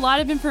 that was a lot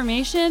of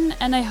information,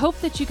 and I hope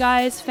that you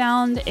guys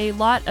found a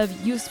lot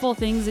of useful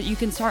things that you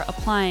can start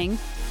applying.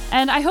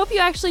 And I hope you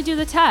actually do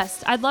the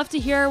test. I'd love to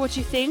hear what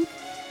you think.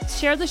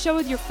 Share the show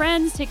with your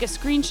friends, take a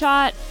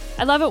screenshot.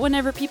 I love it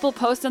whenever people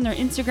post on their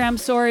Instagram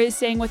stories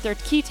saying what their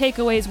key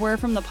takeaways were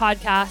from the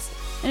podcast.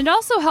 And it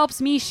also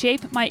helps me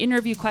shape my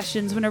interview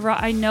questions whenever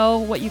I know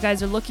what you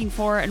guys are looking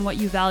for and what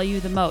you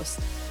value the most.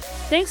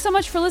 Thanks so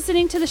much for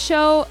listening to the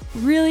show.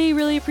 Really,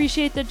 really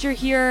appreciate that you're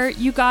here.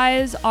 You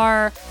guys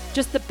are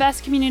just the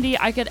best community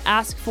I could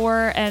ask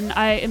for, and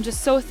I am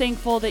just so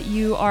thankful that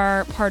you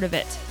are part of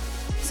it.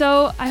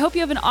 So I hope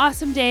you have an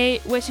awesome day.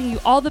 Wishing you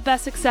all the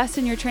best success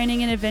in your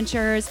training and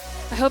adventures.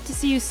 I hope to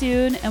see you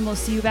soon, and we'll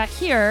see you back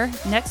here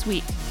next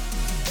week.